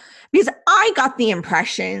of, because I got the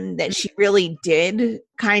impression that she really did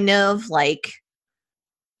kind of like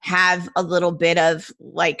have a little bit of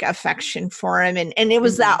like affection for him. And it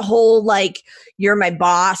was that whole like, you're my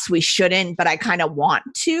boss, we shouldn't, but I kind of want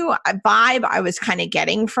to vibe I was kind of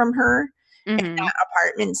getting from her in that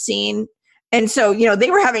apartment scene. And so,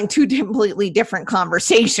 they were having two completely different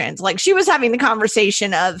conversations. Like she was having the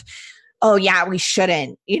conversation of, oh yeah, we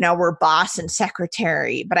shouldn't, we're boss and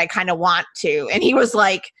secretary, but I kind of want to. And he was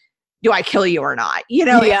like, do I kill you or not?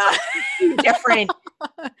 Yeah.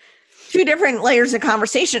 Two different layers of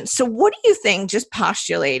conversation. So what do you think, just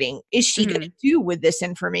postulating, is she going to do with this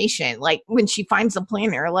information? Like when she finds the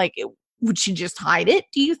planner, like would she just hide it,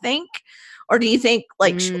 do you think? Or do you think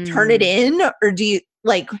like she'll turn it in? Or do you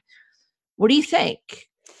like, what do you think?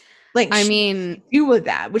 Like, I mean, do with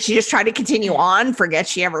that? Would she just try to continue on, forget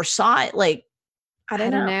she ever saw it? Like, I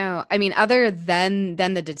don't know. I mean, other than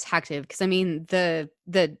the detective, because I mean, the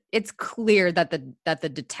it's clear that the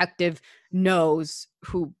detective knows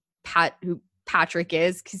who Patrick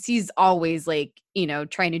is, because he's always like,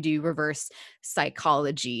 trying to do reverse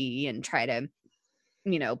psychology and try to,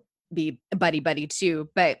 be buddy too.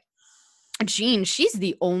 But Jean, she's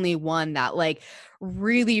the only one that like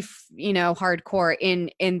really, hardcore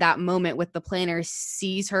in that moment with the planner,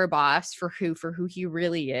 sees her boss for who he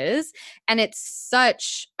really is. And it's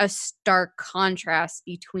such a stark contrast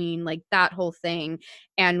between like that whole thing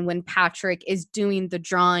and when Patrick is doing the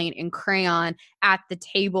drawing in crayon at the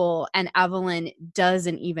table and Evelyn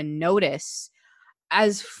doesn't even notice.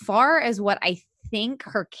 As far as what I think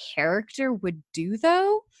her character would do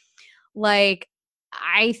though, like,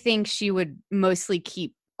 I think she would mostly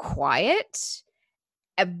keep quiet,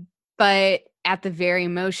 but at the very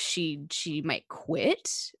most, she might quit.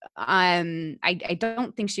 I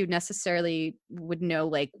don't think she would necessarily would know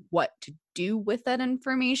like what to do with that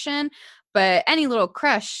information. But any little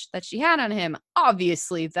crush that she had on him,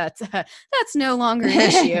 obviously, that's no longer an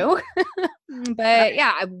issue. But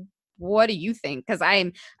yeah. What do you think? Because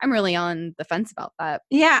I'm really on the fence about that.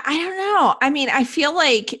 Yeah, I don't know. I mean, I feel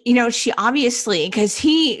like, she obviously, because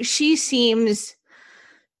she seems,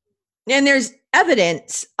 and there's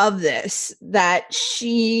evidence of this, that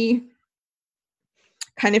she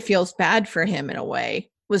kind of feels bad for him in a way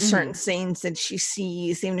with certain scenes that she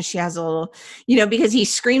sees, even if she has a little, because he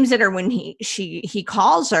screams at her when he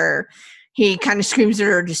calls her, he kind of screams at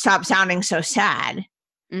her to stop sounding so sad.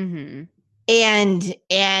 And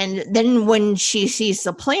then when she sees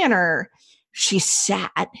the planner, she's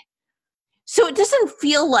sad. So it doesn't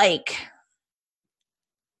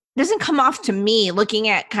come off to me, looking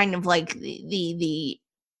at kind of like the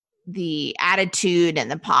the attitude and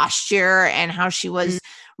the posture and how she was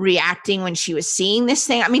reacting when she was seeing this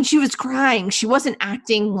thing. I mean, she was crying. She wasn't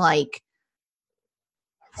acting like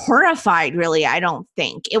horrified, really. I don't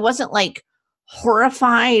think it wasn't like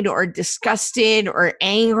horrified or disgusted or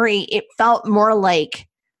angry. It felt more like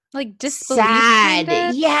disbelief, sad. kind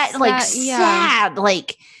of? Yeah, like sad,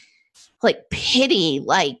 like pity,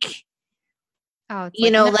 like, Oh, it's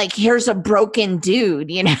you know, like here's a broken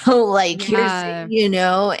dude, you know, like Yeah. here's, you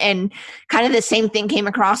know, and kind of the same thing came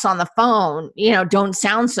across on the phone, you know, don't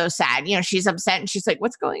sound so sad. You know, she's upset and she's like,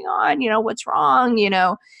 what's going on? You know, what's wrong? You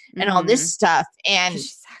know, and all this stuff. And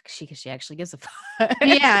because she actually gives a fuck.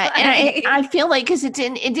 yeah, and I feel like because it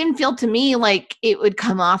didn't feel to me like it would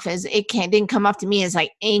come off as didn't come off to me as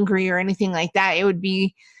like angry or anything like that.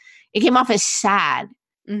 It came off as sad.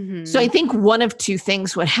 So I think one of two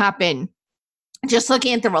things would happen. Just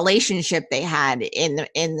looking at the relationship they had in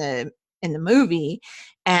the movie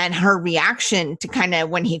and her reaction to kind of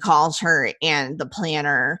when he calls her and the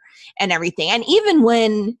planner and everything. And even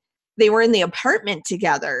when they were in the apartment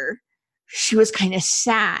together, she was kind of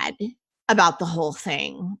sad about the whole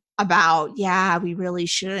thing, about, yeah, we really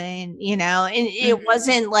shouldn't, you know, and it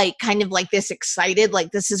wasn't like kind of like this excited, like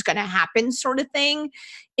this is going to happen sort of thing.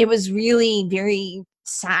 It was really very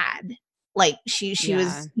sad. Like she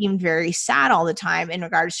seemed very sad all the time in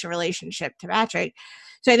regards to relationship to Patrick.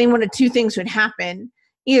 So I think one of two things would happen.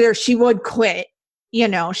 Either she would quit, you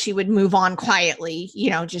know, she would move on quietly, you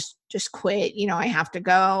know, just quit, you know, I have to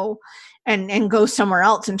go and go somewhere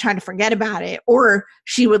else and try to forget about it. Or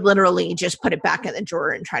she would literally just put it back in the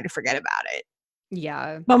drawer and try to forget about it.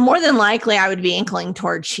 Yeah. But more than likely I would be inkling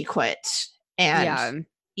towards she quits and,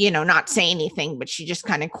 you know, not say anything, but she just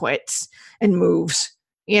kind of quits and moves,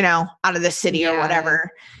 you know, out of the city or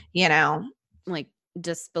whatever, you know, like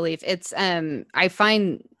disbelief. It's I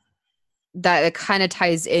find that it kind of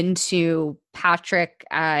ties into Patrick,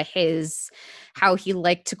 how he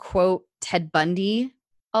liked to quote Ted Bundy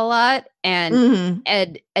a lot and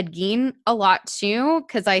Ed Gein a lot too,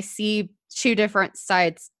 because I see two different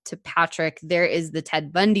sides to Patrick. There is the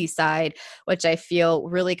Ted Bundy side, which I feel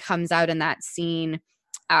really comes out in that scene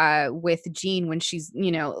with Jean when she's,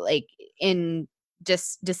 you know, like in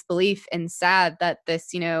disbelief and sad that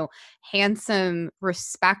this, you know, handsome,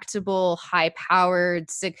 respectable, high-powered,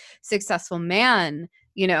 successful man,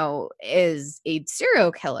 you know, is a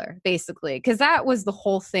serial killer, basically. Because that was the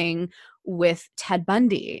whole thing with Ted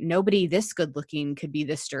Bundy. Nobody this good looking could be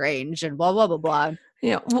this deranged and blah, blah, blah, blah.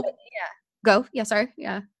 Yeah. Go. Yeah, sorry.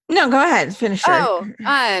 Yeah. No, go ahead. Finish.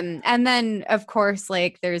 And then, of course,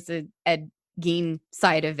 like there's a Ed Gein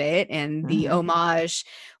side of it and the homage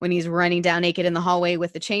when he's running down naked in the hallway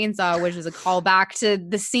with the chainsaw, which is a callback to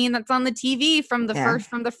the scene that's on the TV from the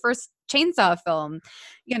first Chainsaw film,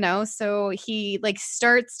 you know. So he like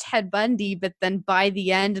starts Ted Bundy, but then by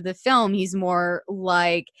the end of the film he's more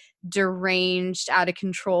like deranged, out of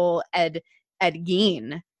control Ed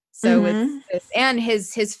Gein. So it's and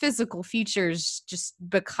his physical features just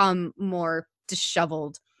become more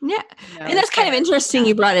disheveled. Yeah. You know, and that's kind of interesting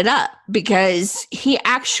you brought it up because he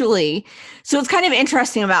actually, so it's kind of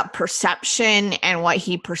interesting about perception and what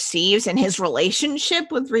he perceives and his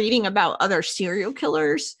relationship with reading about other serial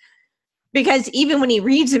killers. Because even when he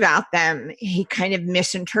reads about them, he kind of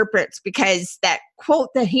misinterprets, because that quote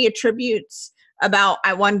that he attributes about,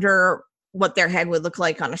 I wonder what their head would look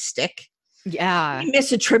like on a stick. Yeah. He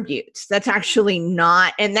misattributes. That's actually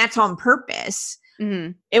not, and that's on purpose.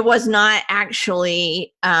 It was not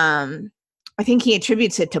actually, I think he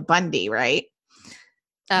attributes it to Bundy, right?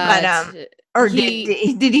 Or did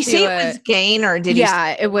he say it was Gein, or did he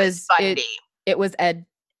say it was Bundy? It was Ed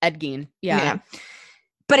Gein. Yeah.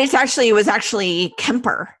 But it was actually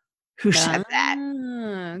Kemper who said that.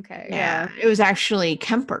 Okay. Yeah. It was actually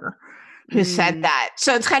Kemper who said that.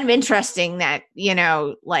 So it's kind of interesting that, you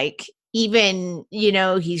know, like even, you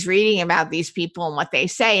know, he's reading about these people and what they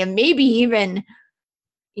say, and maybe even,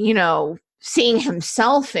 you know, seeing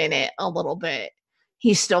himself in it a little bit,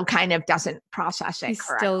 he still kind of doesn't process it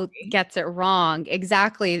correctly. Still gets it wrong.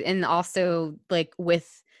 Exactly. And also like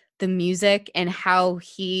with the music and how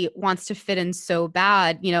he wants to fit in so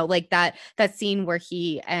bad, you know, like that scene where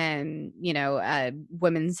he you know,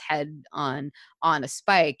 women's head on a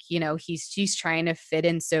spike, you know, he's trying to fit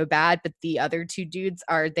in so bad, but the other two dudes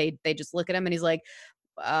they just look at him and he's like,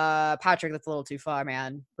 Patrick, that's a little too far,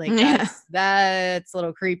 man. Like that's a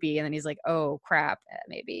little creepy. And then he's like, oh crap,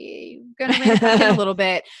 maybe gonna rein it back in a little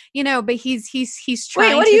bit, you know. But he's trying.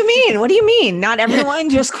 Wait, what do you mean? What do you mean? Not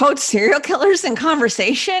everyone just quotes serial killers in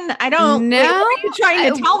conversation? I don't know. What are you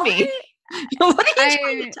trying to tell me? What are you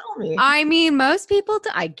trying to tell me? I mean, most people do,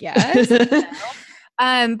 I guess.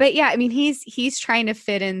 But yeah, I mean, he's trying to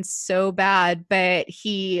fit in so bad, but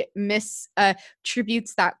he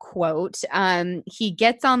misattributes that quote. He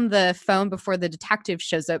gets on the phone before the detective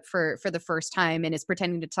shows up for the first time and is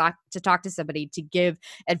pretending to talk to somebody to give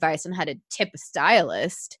advice on how to tip a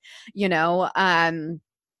stylist. You know,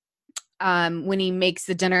 when he makes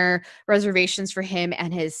the dinner reservations for him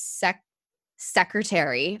and his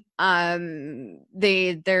secretary,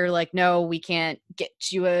 they're like, no, we can't get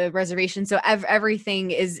you a reservation. So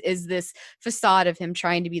everything is this facade of him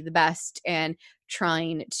trying to be the best and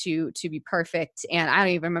trying to be perfect. And I don't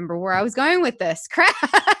even remember where I was going with this crap.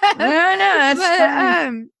 No, that's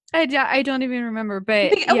but I don't even remember.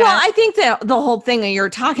 But yeah. Well, I think that the whole thing that you're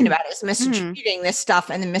talking about is Mm-hmm. misattributing this stuff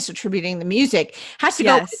and then misattributing the music has to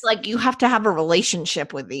go with, Yes. like, you have to have a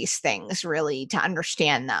relationship with these things really to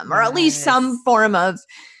understand them, or at least Yes. some form of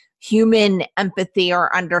human empathy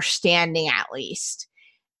or understanding, at least.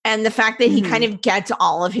 And the fact that he kind of gets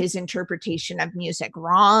all of his interpretation of music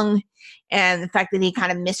wrong, and the fact that he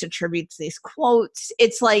kind of misattributes these quotes,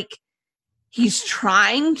 it's like he's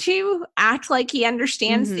trying to act like he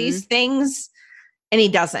understands these things, and he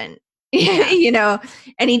doesn't. Yeah. You know,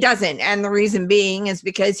 and he doesn't. And the reason being is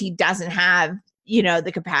because he doesn't have, you know,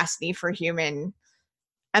 the capacity for human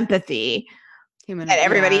empathy that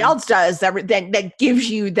everybody else does, that gives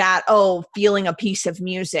you that, feeling a piece of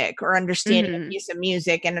music or understanding a piece of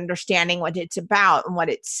music and understanding what it's about and what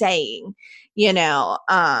it's saying. You know,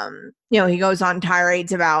 he goes on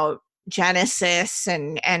tirades about Genesis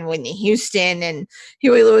and Whitney Houston and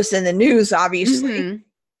Huey Lewis and the News, obviously.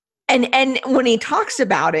 And when he talks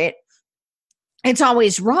about it, it's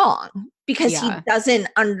always wrong because he doesn't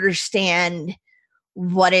understand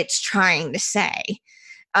what it's trying to say.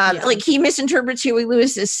 Like, he misinterprets Huey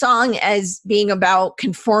Lewis's song as being about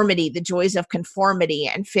conformity, the joys of conformity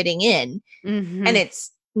and fitting in. And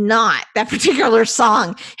it's not. That particular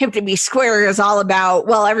song, Hip to Be Square, is all about,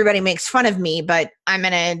 well, everybody makes fun of me, but I'm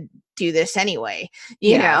going to do this anyway,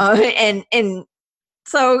 you know? And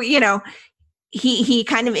so, you know, he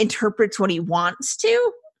kind of interprets what he wants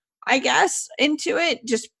to, I guess, into it,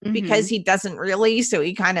 just because he doesn't really. So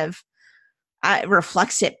he kind of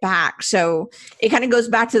reflects it back. So it kind of goes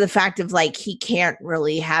back to the fact of, like, he can't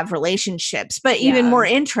really have relationships. But even more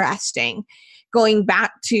interesting, going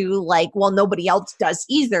back to, like, well, nobody else does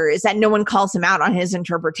either, is that no one calls him out on his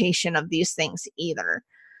interpretation of these things either.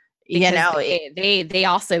 Because, you know, they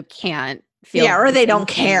also can't feel, or they don't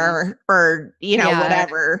care, or, you know,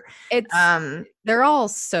 whatever. It's they're all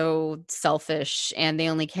so selfish and they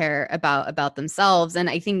only care about themselves. And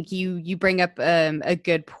I think you bring up a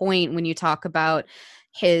good point when you talk about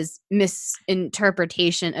his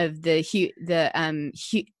misinterpretation of the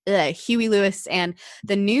Huey Lewis and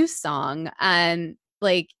the News song.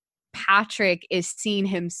 Like, Patrick is seeing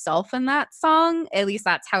himself in that song. At least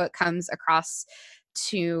that's how it comes across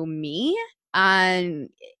to me. And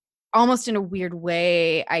almost in a weird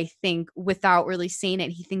way, I think, without really saying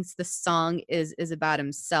it, he thinks the song is about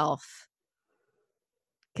himself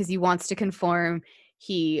because he wants to conform.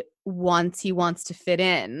 He wants to fit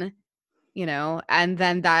in, you know. And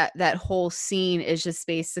then that whole scene is just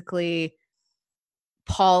basically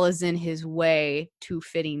Paul is in his way to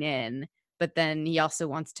fitting in, but then he also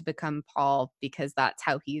wants to become Paul because that's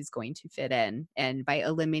how he's going to fit in. And by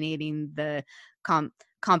eliminating the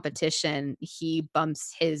competition, he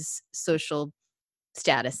bumps his social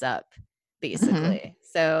status up, basically.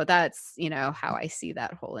 So that's, you know, how I see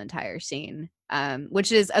that whole entire scene,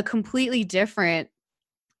 which is a completely different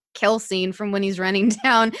kill scene from when he's running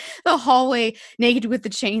down the hallway naked with the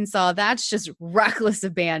chainsaw. That's just reckless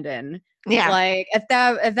abandon. Like, at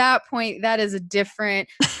that point, that is a different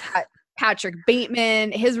Patrick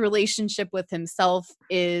Bateman. His relationship with himself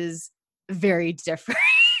is very different.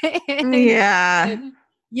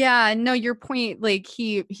 Yeah, no, your point, like,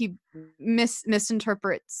 he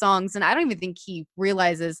misinterprets songs, and I don't even think he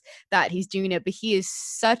realizes that he's doing it, but he is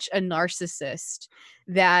such a narcissist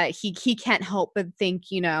that he can't help but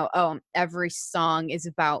think, you know, oh, every song is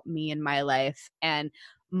about me and my life and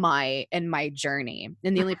my journey,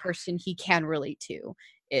 and the only person he can relate to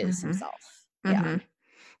is himself.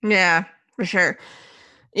 Yeah, for sure.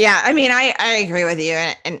 Yeah, I mean, I agree with you.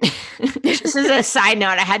 And just as a side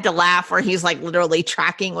note, I had to laugh where he's, like, literally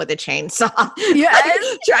tracking with a chainsaw.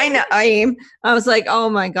 Like, trying to aim. I was like, oh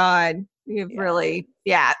my God, you've really,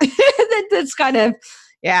 that's kind of,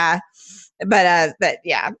 but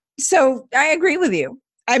yeah. So I agree with you.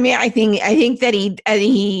 I mean, I think that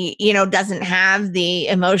he, you know, doesn't have the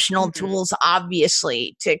emotional tools,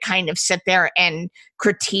 obviously, to kind of sit there and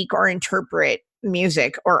critique or interpret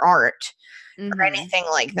music or art or anything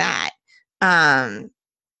like that.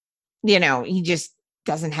 You know, he just,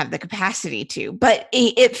 doesn't have the capacity to. But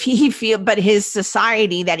but his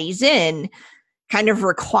society that he's in kind of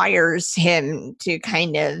requires him to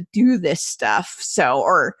kind of do this stuff. So,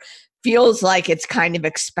 or feels like it's kind of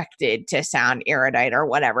expected to sound erudite or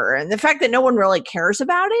whatever. And the fact that no one really cares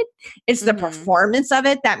about it, it's the performance of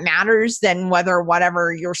it that matters than whether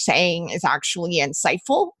whatever you're saying is actually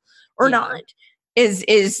insightful or not is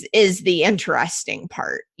the interesting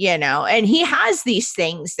part, you know. And he has these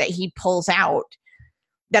things that he pulls out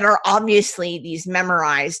that are obviously these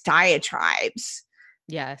memorized diatribes.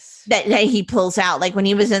 Yes. That he pulls out, like when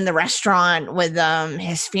he was in the restaurant with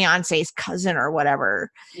his fiance's cousin or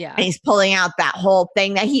whatever. Yeah. And he's pulling out that whole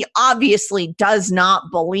thing that he obviously does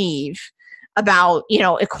not believe about, you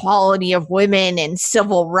know, equality of women and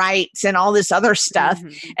civil rights and all this other stuff.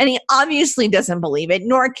 And he obviously doesn't believe it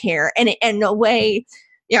nor care. And in a way,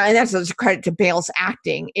 yeah, and that's a credit to Bale's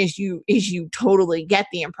acting, is you totally get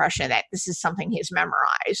the impression that this is something he's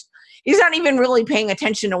memorized. He's not even really paying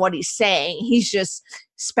attention to what he's saying. He's just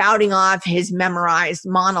spouting off his memorized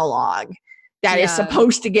monologue that is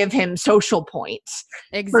supposed to give him social points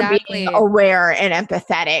for being aware and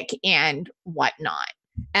empathetic and whatnot.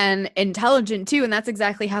 And intelligent too, and that's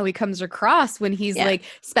exactly how he comes across when he's like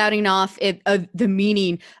spouting off the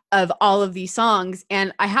meaning of all of these songs.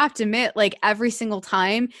 And I have to admit, like every single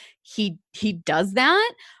time he does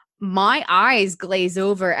that, my eyes glaze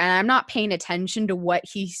over and I'm not paying attention to what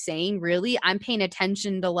he's saying. Really, I'm paying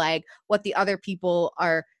attention to like what the other people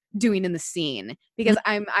are doing in the scene, because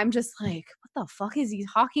I'm just like, what the fuck is he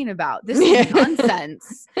talking about? This is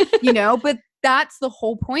nonsense, you know. But that's the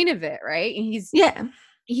whole point of it, right? And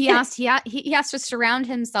he has to surround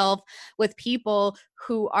himself with people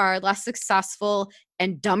who are less successful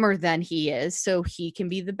and dumber than he is, so he can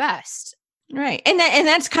be the best. Right. And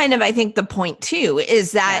that's kind of, I think, the point too,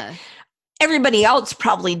 is that everybody else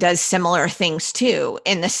probably does similar things too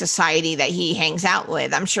in the society that he hangs out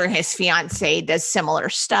with. I'm sure his fiance does similar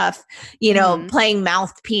stuff, you know, playing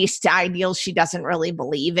mouthpiece to ideals she doesn't really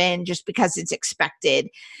believe in just because it's expected,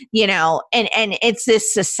 you know, and it's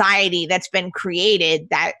this society that's been created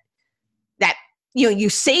that, you know, you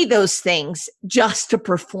say those things just to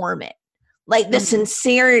perform it. Like the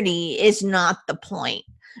sincerity is not the point.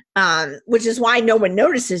 Which is why no one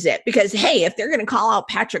notices it, because hey, if they're going to call out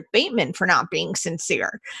Patrick Bateman for not being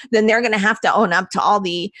sincere, then they're going to have to own up to all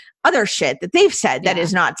the other shit that they've said that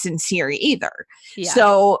is not sincere either.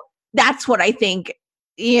 So that's what I think,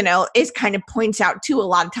 you know, is kind of points out too a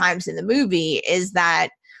lot of times in the movie, is that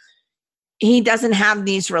he doesn't have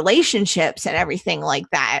these relationships and everything like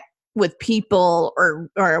that with people, or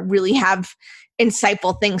really have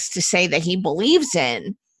insightful things to say that he believes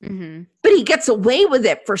in. But he gets away with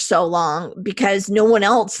it for so long because no one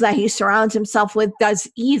else that he surrounds himself with does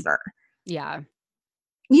either. Yeah.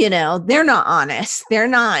 You know, they're not honest. They're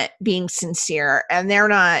not being sincere, and they're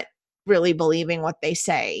not really believing what they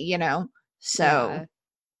say, you know? So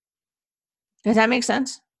does that make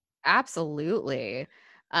sense? Absolutely.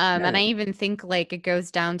 And I even think like it goes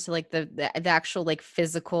down to like the actual like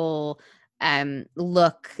physical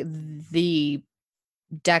look, the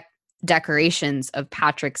decorations of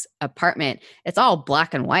Patrick's apartment. It's all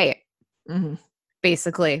black and white,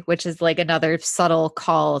 basically, which is like another subtle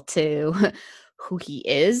call to who he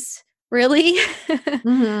is, really.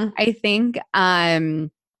 I think.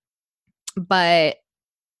 But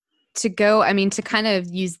to kind of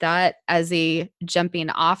use that as a jumping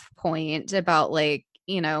off point about like,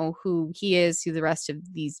 you know, who he is, who the rest of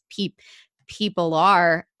these people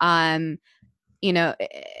are, you know,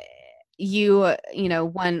 you know,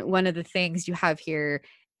 one of the things you have here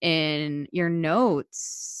in your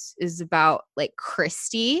notes is about like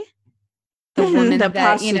Christy, the woman the that,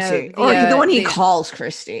 prostitute, you know, or the one he calls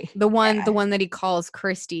Christy, the one that he calls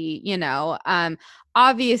Christy, you know,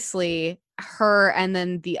 obviously her and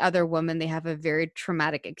then the other woman, they have a very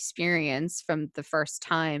traumatic experience from the first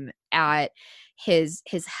time at his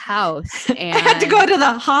house. And I had to go to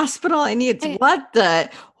the hospital. And it's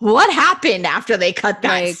what happened after they cut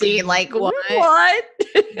that scene? Like what?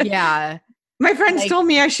 Yeah. My friends told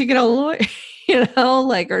me I should get a lawyer, you know,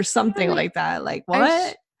 like, or something like that. Like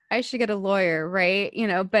what? I should get a lawyer, right? You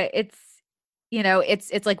know, but it's, you know,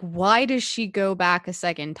 it's like, why does she go back a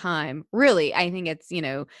second time? Really, I think it's, you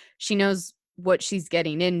know, she knows what she's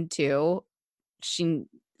getting into. She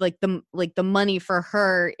the money for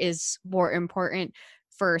her is more important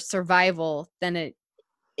for survival than it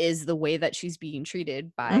is the way that she's being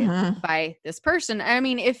treated by this person. I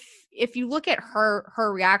mean, if you look at her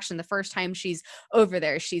reaction the first time she's over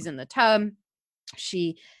there, she's in the tub.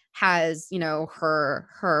 She has, you know, her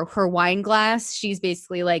wine glass. She's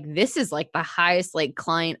basically like, this is like the highest like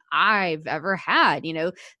client I've ever had, you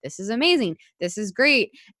know, this is amazing, this is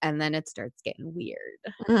great. And then it starts getting weird.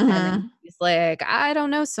 And then he's like, I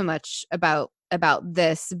don't know so much about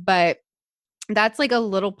this. But that's like a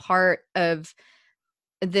little part of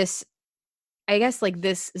this, I guess, like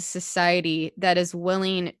this society that is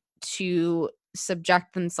willing to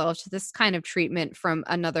subject themselves to this kind of treatment from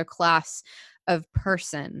another class of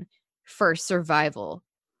person for survival,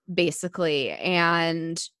 basically.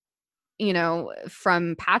 And, you know,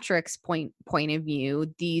 from Patrick's point of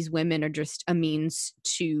view, these women are just a means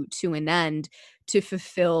to an end to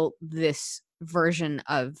fulfill this version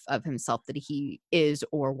of himself that he is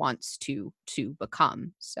or wants to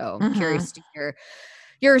become. So I'm curious to hear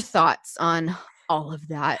your thoughts on all of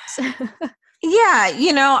that. Yeah,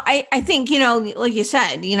 you know, I think, you know, like you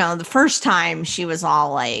said, you know, the first time she was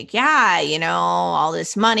all like, yeah, you know, all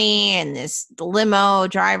this money and this limo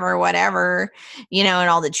driver, whatever, you know,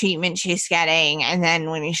 and all the treatment she's getting. And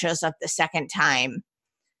then when he shows up the second time,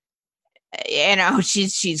 you know,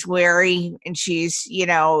 she's wary and she's, you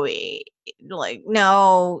know, like,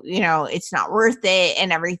 no, you know, it's not worth it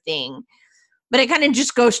and everything. But it kind of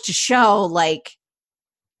just goes to show like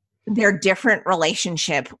their different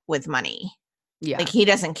relationship with money. Yeah. Like he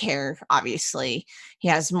doesn't care, obviously. He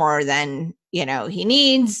has more than, you know, he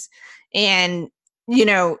needs and, you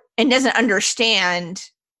know, and doesn't understand,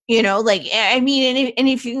 you know, like, I mean, and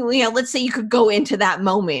if you, you know, let's say you could go into that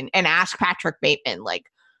moment and ask Patrick Bateman, like,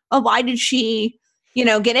 oh, why did she, you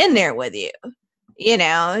know, get in there with you? You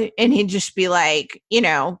know, and he'd just be like, you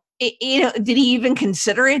know, did he even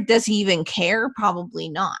consider it? Does he even care? Probably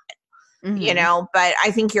not, you know, but I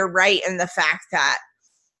think you're right in the fact that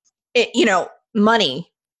it, you know, money,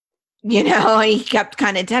 you know, he kept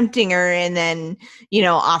kind of tempting her and then, you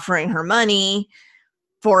know, offering her money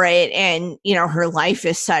for it. And, you know, her life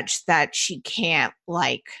is such that she can't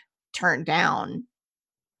like turn down,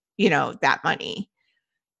 you know, that money,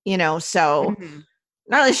 you know, so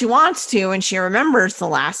not that she wants to, and she remembers the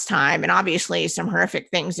last time and obviously some horrific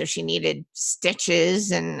things if she needed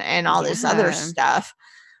stitches and all this other stuff,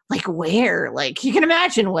 like where, like you can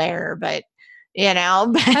imagine where, but you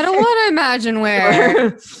know, I don't want to imagine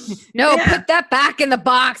where. No, put that back in the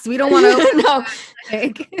box. We don't want to open no.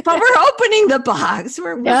 But we're opening the box.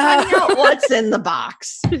 We're finding out what's in the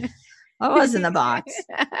box. What was in the box?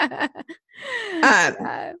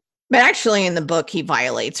 But actually, in the book, he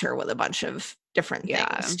violates her with a bunch of different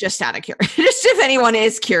things. Just out of curiosity, just if anyone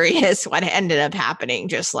is curious, what ended up happening,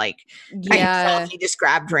 just like he just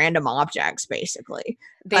grabbed random objects, basically.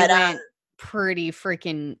 They went pretty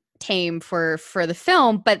freaking tame for the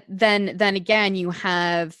film, but then again you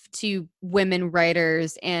have two women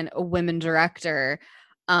writers and a women director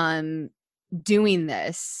doing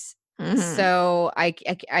this. So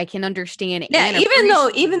I can understand. Yeah,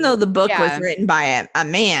 even though the book was written by a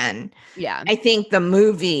man, I think the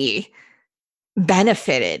movie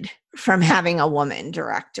benefited from having a woman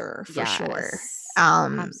director for sure.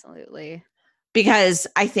 Absolutely, because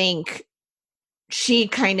I think she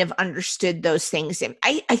kind of understood those things. And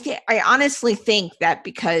I honestly think that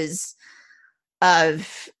because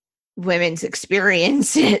of women's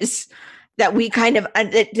experiences that we kind of,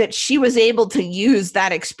 that she was able to use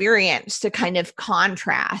that experience to kind of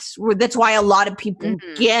contrast. That's why a lot of people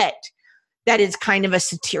get that it's kind of a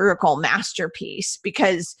satirical masterpiece,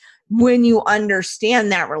 because when you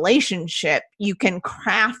understand that relationship, you can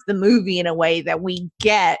craft the movie in a way that we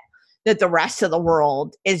get that the rest of the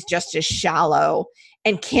world is just as shallow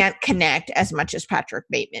and can't connect as much as Patrick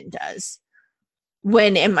Bateman does,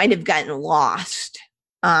 when it might have gotten lost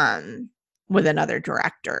with another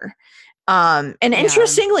director. And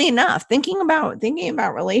interestingly enough, thinking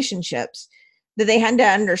about relationships, that they had to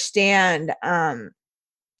understand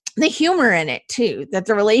the humor in it too, that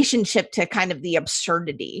the relationship to kind of the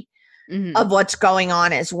absurdity of what's going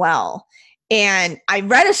on as well. And I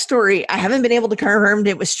read a story. I haven't been able to confirm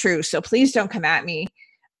it was true, so please don't come at me.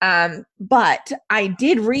 But I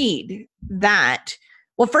did read that,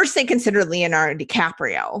 well, first they considered Leonardo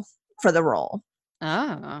DiCaprio for the role.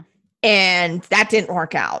 Oh. And that didn't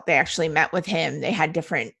work out. They actually met with him. They had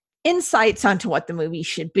different insights onto what the movie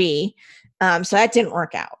should be. So that didn't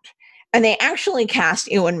work out. And they actually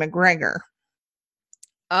cast Ewan McGregor.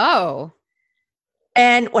 Oh.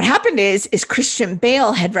 And what happened is Christian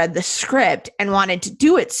Bale had read the script and wanted to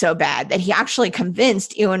do it so bad that he actually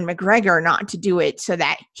convinced Ewan McGregor not to do it so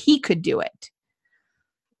that he could do it.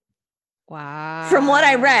 Wow. From what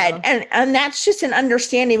I read. And that's just an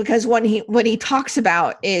understanding, because what he talks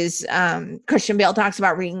about is Christian Bale talks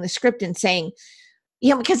about reading the script and saying,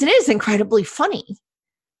 you know, because it is incredibly funny.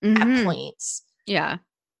 at points. Yeah.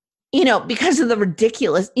 Because of the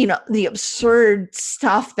ridiculous, the absurd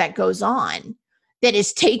stuff that goes on that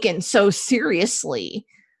is taken so seriously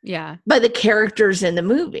by the characters in the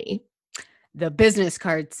movie. The business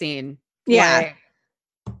card scene. Yeah.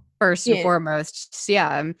 First and foremost.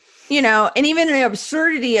 Yeah. And even the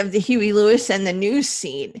absurdity of the Huey Lewis and the news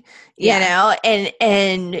scene,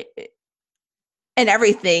 and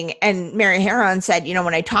everything. And Mary Harron said,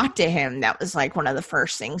 when I talked to him, that was like one of the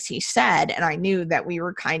first things he said. And I knew that we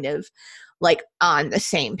were kind of like on the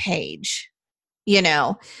same page,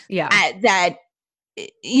 that,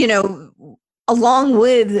 along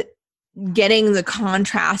with getting the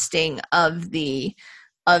contrasting of the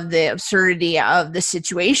absurdity of the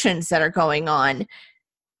situations that are going on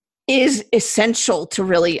is essential to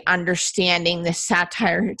really understanding the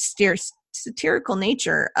satirical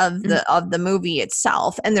nature of the movie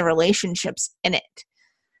itself and the relationships in it.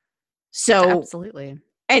 So absolutely.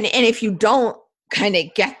 And if you don't kind of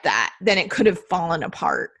get that, then it could have fallen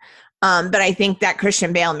apart. But I think that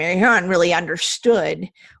Christian Bale and Mary Harron really understood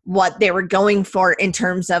what they were going for in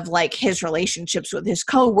terms of like his relationships with his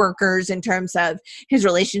coworkers, in terms of his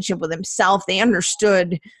relationship with himself. They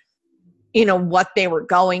understood, what they were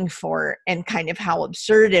going for and kind of how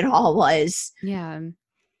absurd it all was. Yeah.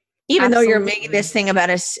 Even though you're making this thing about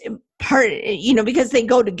us part, because they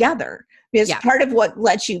go together. Because part of what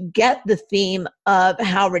lets you get the theme of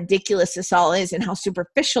how ridiculous this all is and how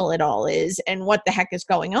superficial it all is and what the heck is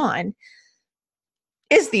going on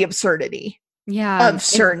is the absurdity of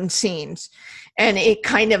certain scenes. And it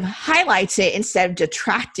kind of highlights it instead of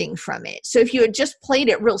detracting from it. So if you had just played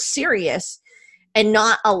it real serious and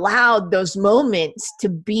not allowed those moments to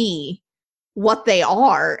be what they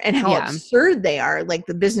are and how absurd they are, like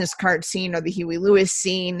the business card scene or the Huey Lewis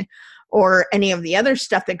scene, or any of the other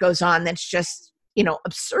stuff that goes on that's just,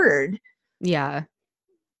 absurd. Yeah.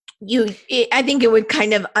 I think it would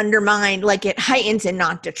kind of undermine, like it heightens and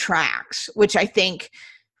not detracts, which I think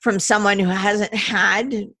from someone who hasn't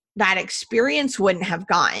had that experience wouldn't have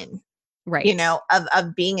gotten. Right.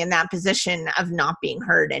 Of being in that position of not being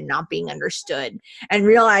heard and not being understood and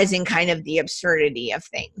realizing kind of the absurdity of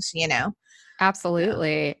things,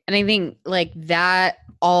 Absolutely. Yeah. And I think like that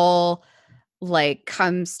all like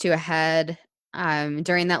comes to a head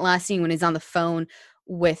during that last scene when he's on the phone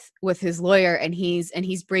with his lawyer and he's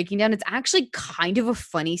breaking down. It's actually kind of a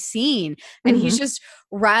funny scene, and he's just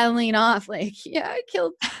rattling off like, I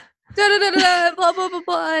killed da da da da blah blah blah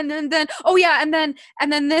blah, and then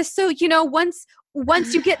and then this. So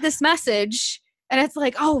once you get this message, and it's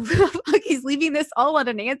like, oh, fuck, he's leaving this all on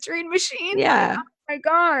an answering machine. Yeah. My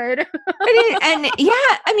God.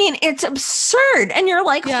 It's absurd. And you're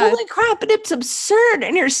like, holy crap, but it's absurd.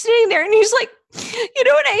 And you're sitting there and he's like, and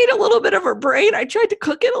I ate a little bit of her brain. I tried to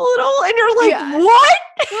cook it a little. And you're like, what?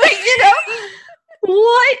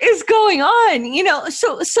 What is going on?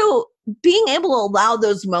 So being able to allow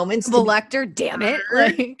those moments the Lecter, damn it.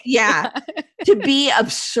 To be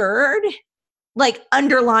absurd, like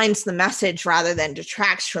underlines the message rather than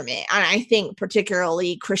detracts from it. And I think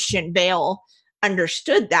particularly Christian Bale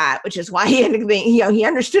understood that, which is why he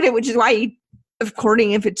understood it, which is why he,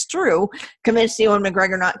 according if it's true, convinced Ewan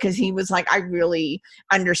McGregor not, because he was like, I really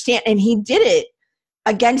understand. And he did it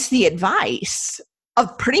against the advice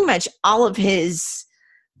of pretty much all of his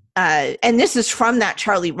and this is from that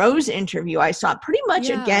Charlie Rose interview I saw, pretty much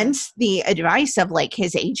against the advice of like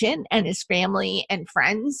his agent and his family and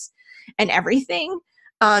friends and everything,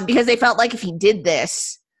 because they felt like if he did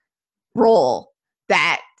this role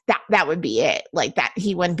that would be it, like that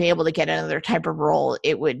he wouldn't be able to get another type of role.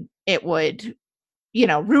 It would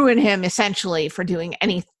ruin him essentially for doing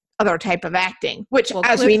any other type of acting, which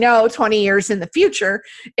as we know 20 years in the future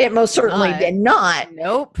it most certainly did not.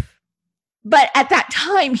 Nope. But at that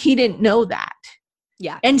time he didn't know that,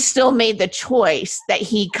 and still made the choice that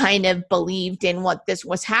he kind of believed in what this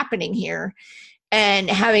was happening here. And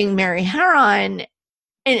having Mary Harron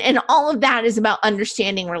and all of that is about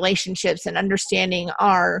understanding relationships and understanding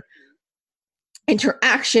our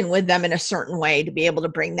interaction with them in a certain way to be able to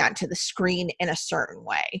bring that to the screen in a certain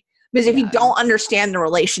way. Because if you don't understand the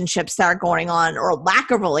relationships that are going on or lack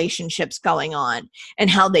of relationships going on and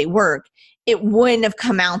how they work, it wouldn't have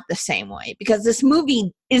come out the same way. Because this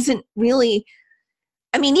movie isn't really,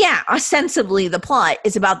 ostensibly the plot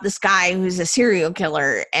is about this guy who's a serial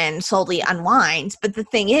killer and slowly unwinds. But the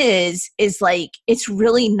thing is like, it's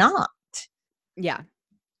really not. Yeah.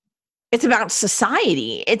 It's about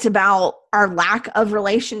society. It's about our lack of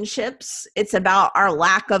relationships. It's about our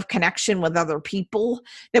lack of connection with other people,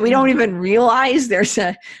 that we don't even realize there's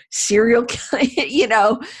a serial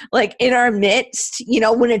killer, like in our midst,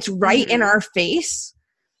 when it's right in our face.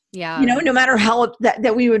 Yeah. You know, no matter how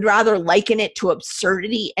that we would rather liken it to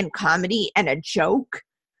absurdity and comedy and a joke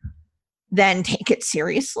than take it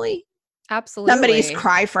seriously. Somebody's Absolutely.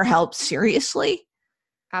 cry for help seriously.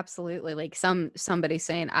 Absolutely. Like somebody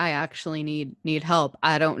saying, I actually need help.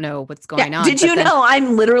 I don't know what's Yeah. going on. Did But you then know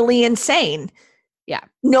I'm literally insane? yeah.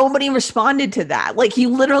 Nobody responded to that. Like, he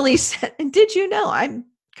literally said, did you know I'm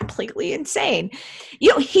completely insane?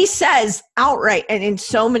 You know, he says outright and in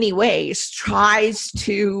so many ways tries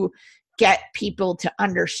to get people to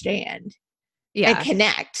understand and Yeah.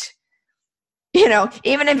 connect. You know,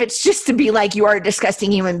 even if it's just to be like, you are a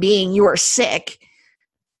disgusting human being, you are sick,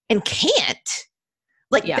 and can't.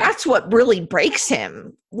 Like, Yeah. that's what really breaks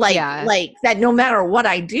him. Like that no matter what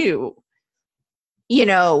I do, you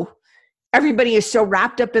know, everybody is so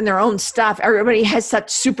wrapped up in their own stuff. Everybody has such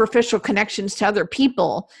superficial connections to other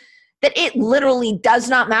people that it literally does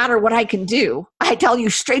not matter what I can do. I tell you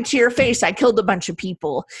straight to your face, I killed a bunch of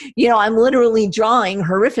people. You know, I'm literally drawing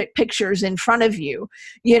horrific pictures in front of you.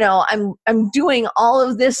 You know, I'm doing all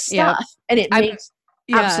of this stuff, and it makes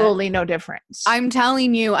absolutely no difference. I'm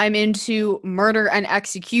telling you, I'm into murder and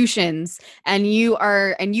executions, and you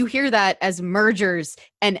hear that as mergers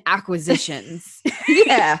and acquisitions.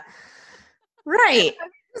 Yeah. Right.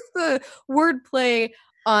 Just the wordplay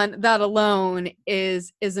on that alone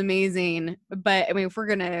is amazing. But I mean, if we're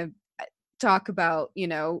gonna talk about, you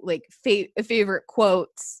know, like favorite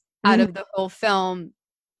quotes out of the whole film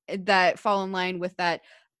that fall in line with that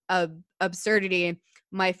absurdity,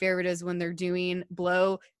 my favorite is when they're doing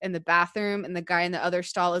blow in the bathroom and the guy in the other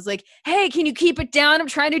stall is like, hey, can you keep it down? I'm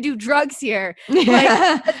trying to do drugs here. Like,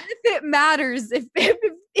 as if it matters if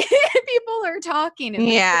people are talking.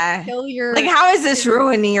 Yeah. Kill your, like, how is this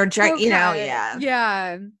ruining your drug? You know, yeah.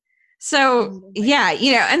 Yeah. So, yeah,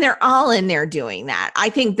 you know, and they're all in there doing that. I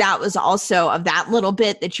think that was also of that little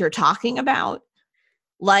bit that you're talking about.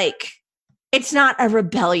 Like, it's not a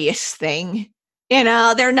rebellious thing. You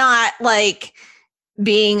know, they're not like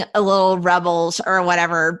being a little rebels or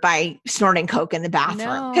whatever by snorting coke in the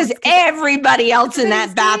bathroom, because everybody else in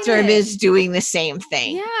that bathroom is doing the same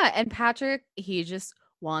thing. Yeah. And Patrick, he just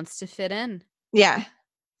wants to fit in. Yeah.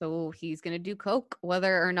 So he's going to do coke,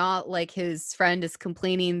 whether or not like his friend is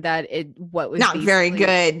complaining that what was not very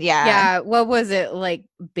good. Yeah. Yeah. What was it, like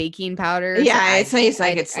baking powder? Yeah. It tastes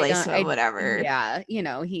like it's laced with whatever. Yeah. You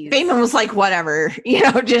know, Bateman was like, whatever, you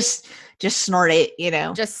know, just snort it, you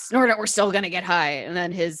know, just snort it. We're still going to get high. And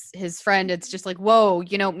then his friend, it's just like, whoa,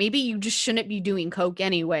 you know, maybe you just shouldn't be doing coke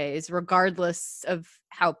anyways, regardless of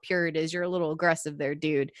how pure it is. You're a little aggressive there,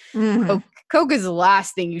 dude. Mm-hmm. Coke is the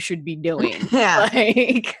last thing you should be doing. Yeah.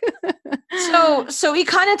 Like so we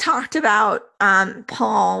kind of talked about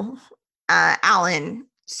Paul Allen.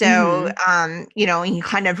 So you know, he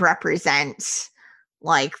kind of represents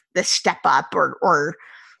like the step up or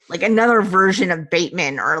like another version of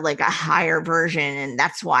Bateman, or like a higher version, and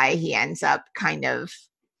that's why he ends up kind of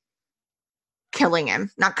killing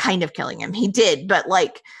him. Not kind of killing him. He did, but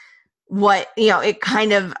like what, you know, it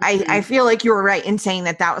kind of, I feel like you were right in saying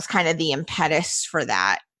that was kind of the impetus for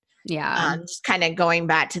that. Yeah. Just kind of going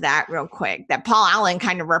back to that real quick, that Paul Allen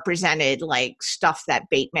kind of represented like stuff that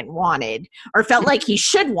Bateman wanted or felt like he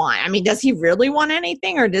should want. I mean, does he really want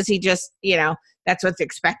anything, or does he just, you know, that's what's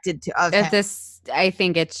expected of him? I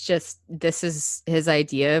think it's just, this is his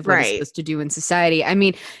idea of what he's supposed to do in society. I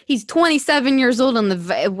mean, he's 27 years old on a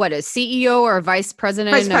CEO or a vice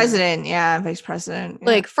president? Vice president. Vice president. Yeah.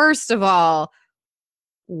 Like, first of all,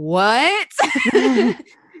 what?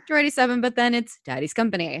 27, but then it's daddy's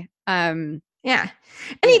company. Yeah.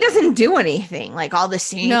 And he doesn't do anything like all the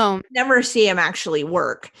scenes. No. Never see him actually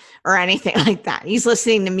work or anything like that. He's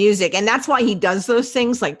listening to music. And that's why he does those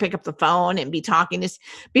things, like pick up the phone and be talking,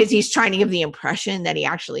 because he's trying to give the impression that he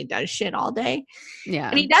actually does shit all day. Yeah.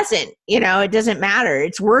 And he doesn't, you know, it doesn't matter.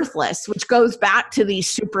 It's worthless, which goes back to the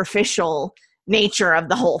superficial nature of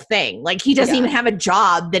the whole thing. Like, he doesn't even have a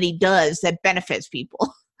job that he does that benefits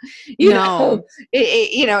people. You know,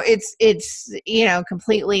 it's you know,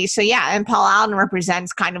 completely. So yeah, and Paul Allen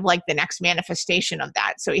represents kind of like the next manifestation of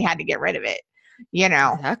that. So he had to get rid of it, you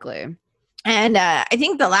know. Exactly. And I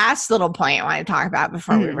think the last little point I want to talk about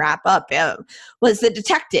before we wrap up was the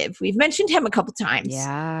detective. We've mentioned him a couple times.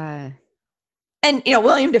 Yeah. And, you know,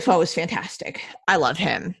 William Dafoe was fantastic. I love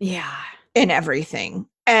him. Yeah. In everything.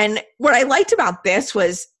 And what I liked about this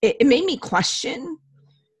was it made me question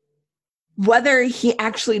whether he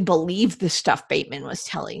actually believed the stuff Bateman was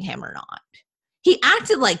telling him or not. He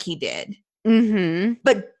acted like he did. Mm-hmm.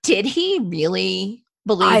 But did he really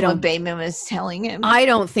believe what Bateman was telling him? I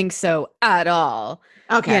don't think so at all.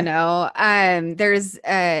 Okay. You know, there's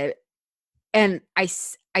and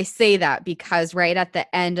I say that because right at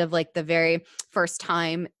the end of like the very first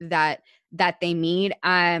time that they meet,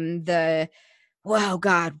 God,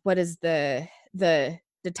 what does the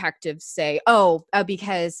detective say?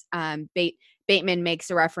 Because Bateman makes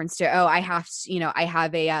a reference to, I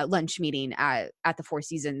have a lunch meeting at the Four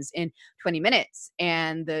Seasons in 20 minutes,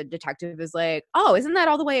 and the detective is like, oh, isn't that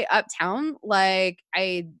all the way uptown? Like,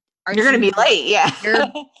 you're gonna be late, yeah.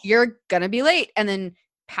 you're gonna be late, and then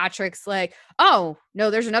Patrick's like, oh no,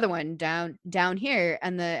 there's another one down here,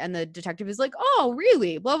 and the detective is like, oh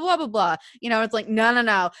really, blah blah blah blah. It's like,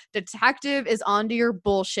 no, detective is onto your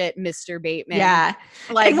bullshit, Mr. Bateman. Yeah,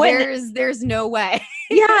 like there's no way.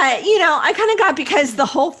 Yeah, I kind of got, because the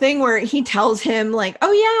whole thing where he tells him like,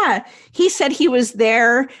 oh yeah, he said he was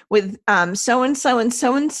there with so and so and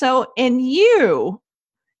so and so and you,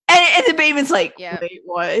 and the Bateman's like, wait,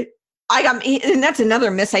 what? And that's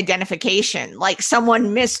another misidentification. Like,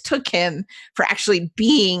 someone mistook him for actually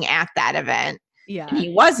being at that event. Yeah. And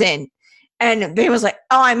he wasn't. And they was like,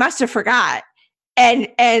 oh, I must have forgot. And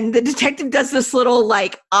the detective does this little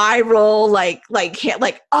like eye roll, like,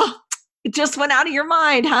 oh, it just went out of your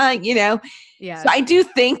mind, huh? Yeah. So I do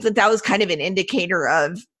think that was kind of an indicator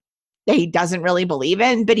of that he doesn't really believe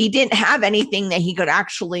in, but he didn't have anything that he could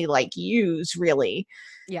actually like use, really.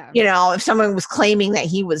 Yeah. If someone was claiming that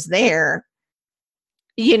he was there,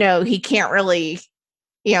 he can't really,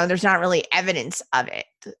 there's not really evidence of it,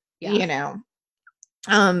 and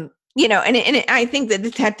I think the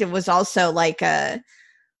detective was also like a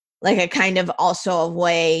kind of also a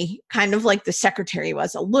way, kind of like the secretary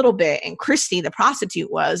was a little bit, and Christy, the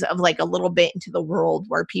prostitute, was of like a little bit into the world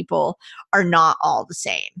where people are not all the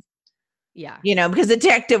same. Yeah. Because the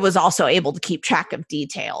detective was also able to keep track of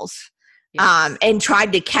details. Yes. And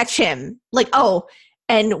tried to catch him like, oh,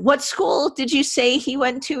 and what school did you say he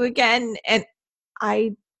went to again? And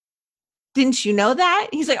didn't you know that?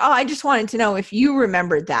 He's like, oh, I just wanted to know if you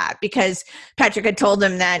remembered that, because Patrick had told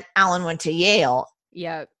him that Alan went to Yale.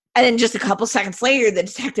 Yeah. And then just a couple seconds later, the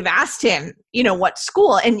detective asked him, what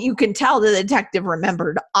school? And you can tell the detective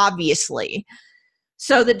remembered, obviously.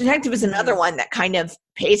 So the detective is another one that kind of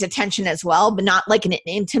pays attention as well, but not like in an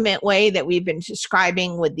intimate way that we've been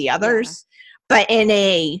describing with the others, but in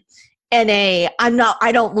a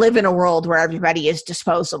I don't live in a world where everybody is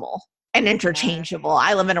disposable and interchangeable.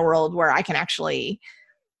 I live in a world where I can actually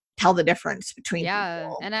tell the difference between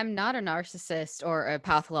people. And I'm not a narcissist or a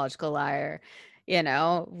pathological liar,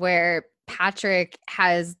 where Patrick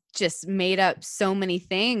has just made up so many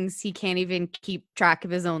things he can't even keep track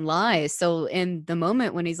of his own lies. So in the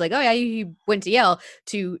moment when he's like, oh yeah, he went to Yale,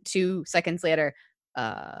 2 seconds later,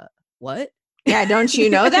 what? Yeah, don't you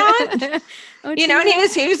know that?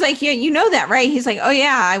 And he was like, yeah, you know that, right? He's like, oh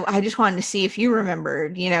yeah, I just wanted to see if you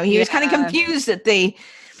remembered. He was kind of confused that he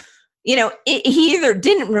either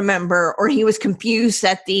didn't remember, or he was confused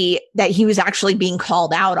that he was actually being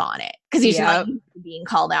called out on it, because he's not being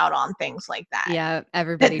called out on things like that. Yeah,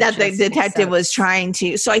 everybody. That the detective was trying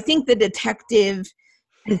to. So I think the detective,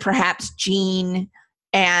 and perhaps Jean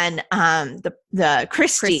and the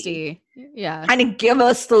Christy, kind of give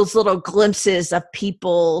us those little glimpses of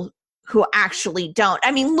people who actually don't.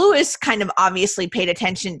 I mean, Lewis kind of obviously paid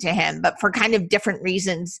attention to him, but for kind of different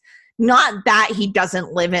reasons. Not that he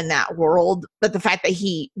doesn't live in that world, but the fact that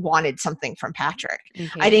he wanted something from Patrick,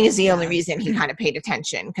 I think, is the only reason he kind of paid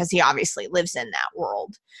attention, because he obviously lives in that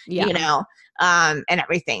world, and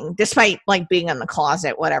everything, despite like being in the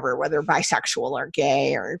closet, whatever, whether bisexual or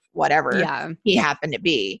gay or whatever he happened to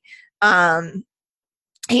be.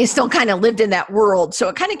 He still kind of lived in that world. So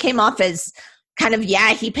it kind of came off as kind of,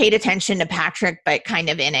 he paid attention to Patrick, but kind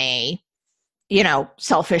of in a,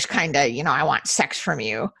 selfish kind of, I want sex from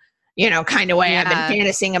you, kind of way. I've been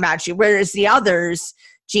fantasizing about you. Whereas the others,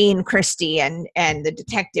 Jean, Christy, and the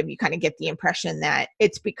detective, you kind of get the impression that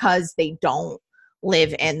it's because they don't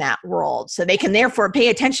live in that world. So they can therefore pay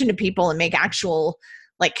attention to people and make actual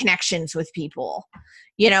like connections with people,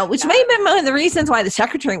 which may have been one of the reasons why the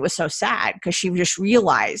secretary was so sad, because she just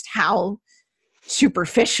realized how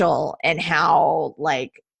superficial and how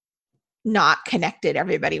like not connected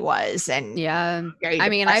everybody was. And I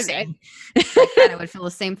mean, I kind of would feel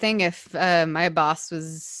the same thing if my boss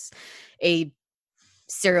was a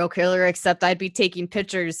serial killer, except I'd be taking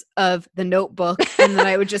pictures of the notebook and then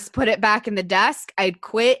I would just put it back in the desk. I'd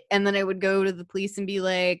quit, and then I would go to the police and be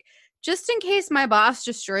like, just in case my boss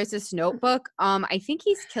destroys this notebook, I think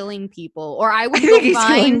he's killing people. Or I would go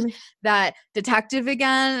find that detective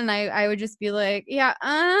again, and I would just be like,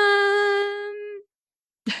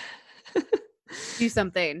 do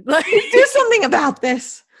something. Do something about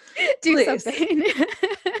this. Do something.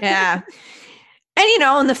 Yeah. And,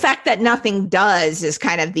 and the fact that nothing does is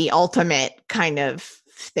kind of the ultimate kind of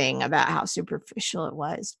thing about how superficial it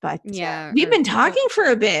was. But we've been talking for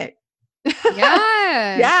a bit.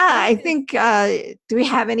 Yeah. Yeah, I think, do we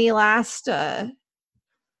have any last,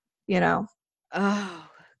 Oh,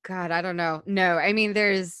 God, I don't know. No, I mean,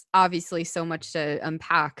 there's obviously so much to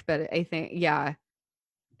unpack, but I think, I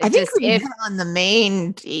think we've hit on the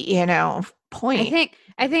main, point.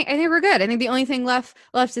 I think we're good. I think the only thing left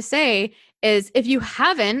to say is if you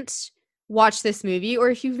haven't watched this movie or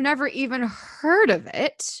if you've never even heard of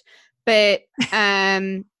it, but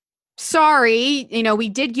sorry, we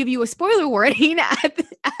did give you a spoiler warning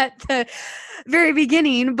at the very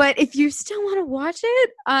beginning, but if you still want to watch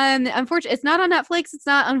it, unfortunately, it's not on Netflix, it's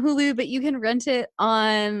not on Hulu, but you can rent it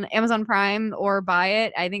on Amazon Prime or buy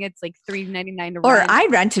it. I think it's like $3.99 to rent. Or I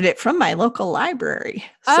rented it from my local librry.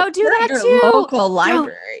 So do that too. Local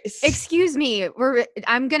libraries. Excuse me.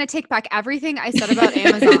 I'm gonna take back everything I said about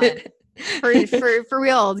Amazon. For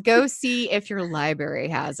real, go see if your library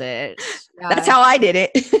has it. That's how I did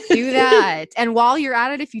it. Do that. And while you're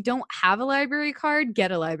at it, if you don't have a library card,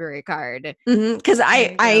 get a library card. Because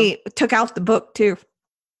I took out the book too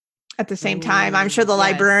at the same time. I'm sure the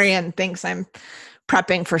librarian thinks I'm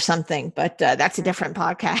prepping for something, but that's a different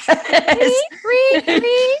podcast.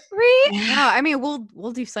 No, I mean,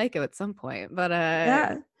 we'll do Psycho at some point, but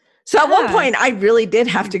So at one point, I really did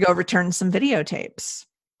have to go return some videotapes.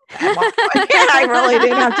 I really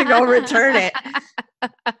did have to go return it.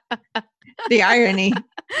 The irony.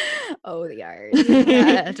 Oh, the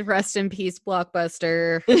irony. Rest in peace,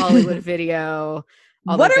 Blockbuster, Hollywood Video.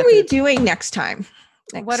 What are we doing next time?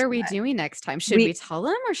 What are we doing next time? Should we tell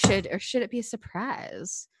them or should it be a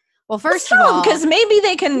surprise? Well, first of all, because maybe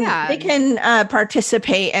they can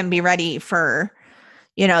participate and be ready for,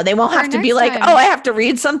 they won't have to be like, oh, I have to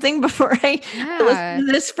read something before I listen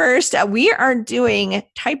to this first. We are doing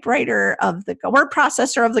Typewriter of the Word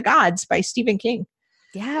Processor of the Gods by Stephen King.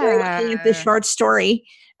 Yeah. We're looking at this short story.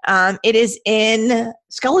 It is in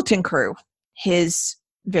Skeleton Crew, his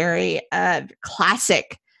very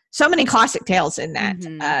classic, so many classic tales in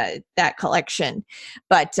that that collection.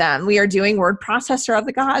 But we are doing Word Processor of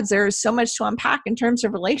the Gods. There's so much to unpack in terms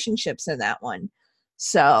of relationships in that one.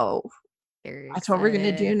 So that's what we're going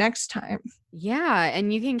to do next time. Yeah.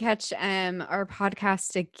 And you can catch our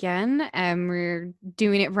podcast again. We're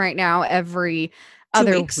doing it right now every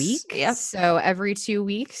other week. Yep. So every 2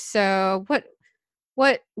 weeks. So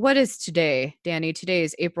what is today, Danny? Today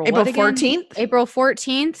is April 14th. April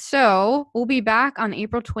 14th. So we'll be back on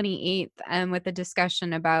April 28th with a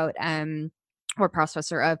discussion about Word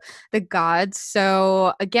Processor of the Gods.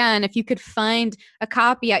 So again, if you could find a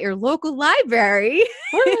copy at your local library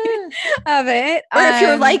of it. Or if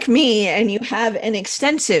you're like me and you have an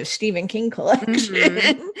extensive Stephen King collection.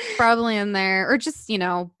 Probably in there. Or just,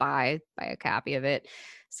 buy a copy of it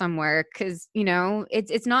somewhere. Because,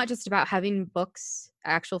 it's not just about having books,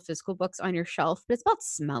 actual physical books on your shelf, but it's about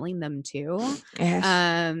smelling them too. Yes.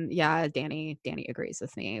 Yeah, Danny agrees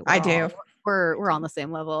with me. I do. We're on the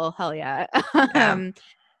same level. Hell yeah.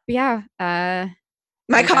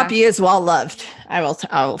 My copy is well loved. I will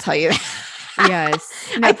tell you that.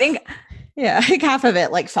 Yes. No. I think half of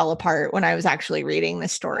it fell apart when I was actually reading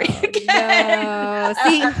this story again. No.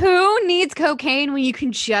 See, who needs cocaine when you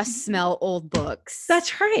can just smell old books?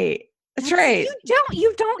 That's right. That's right.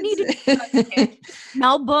 You don't need to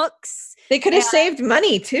smell books. They could have saved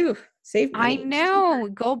money too. I know.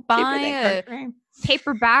 Go buy a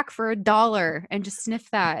paperback for $1 and just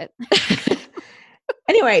sniff that.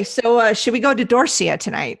 Anyway, so should we go to Dorsia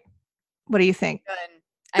tonight? What do you think? Good.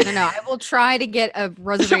 I don't know. I will try to get a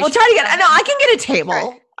reservation. We'll try to get. No, I can get a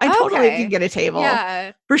table. I totally can get a table.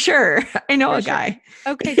 Yeah, for sure. I know a guy.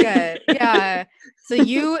 Okay, good. Yeah. So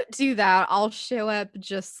you do that. I'll show up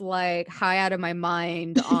just high out of my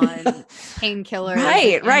mind on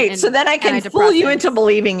painkillers. Right. So then I can fool you into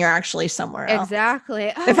believing you're actually somewhere else.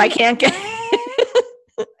 Exactly. If I can't get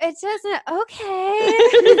it doesn't.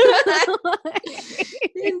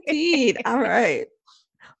 Okay. Indeed. All right.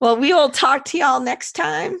 Well, we will talk to y'all next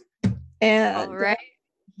time. And all right.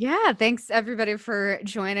 Yeah. Thanks everybody for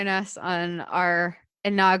joining us on our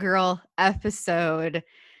inaugural episode.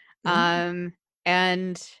 And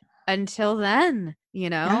until then,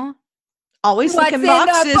 always look in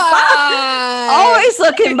boxes. Always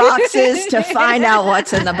look in boxes to find out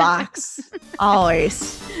what's in the box.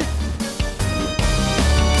 Always.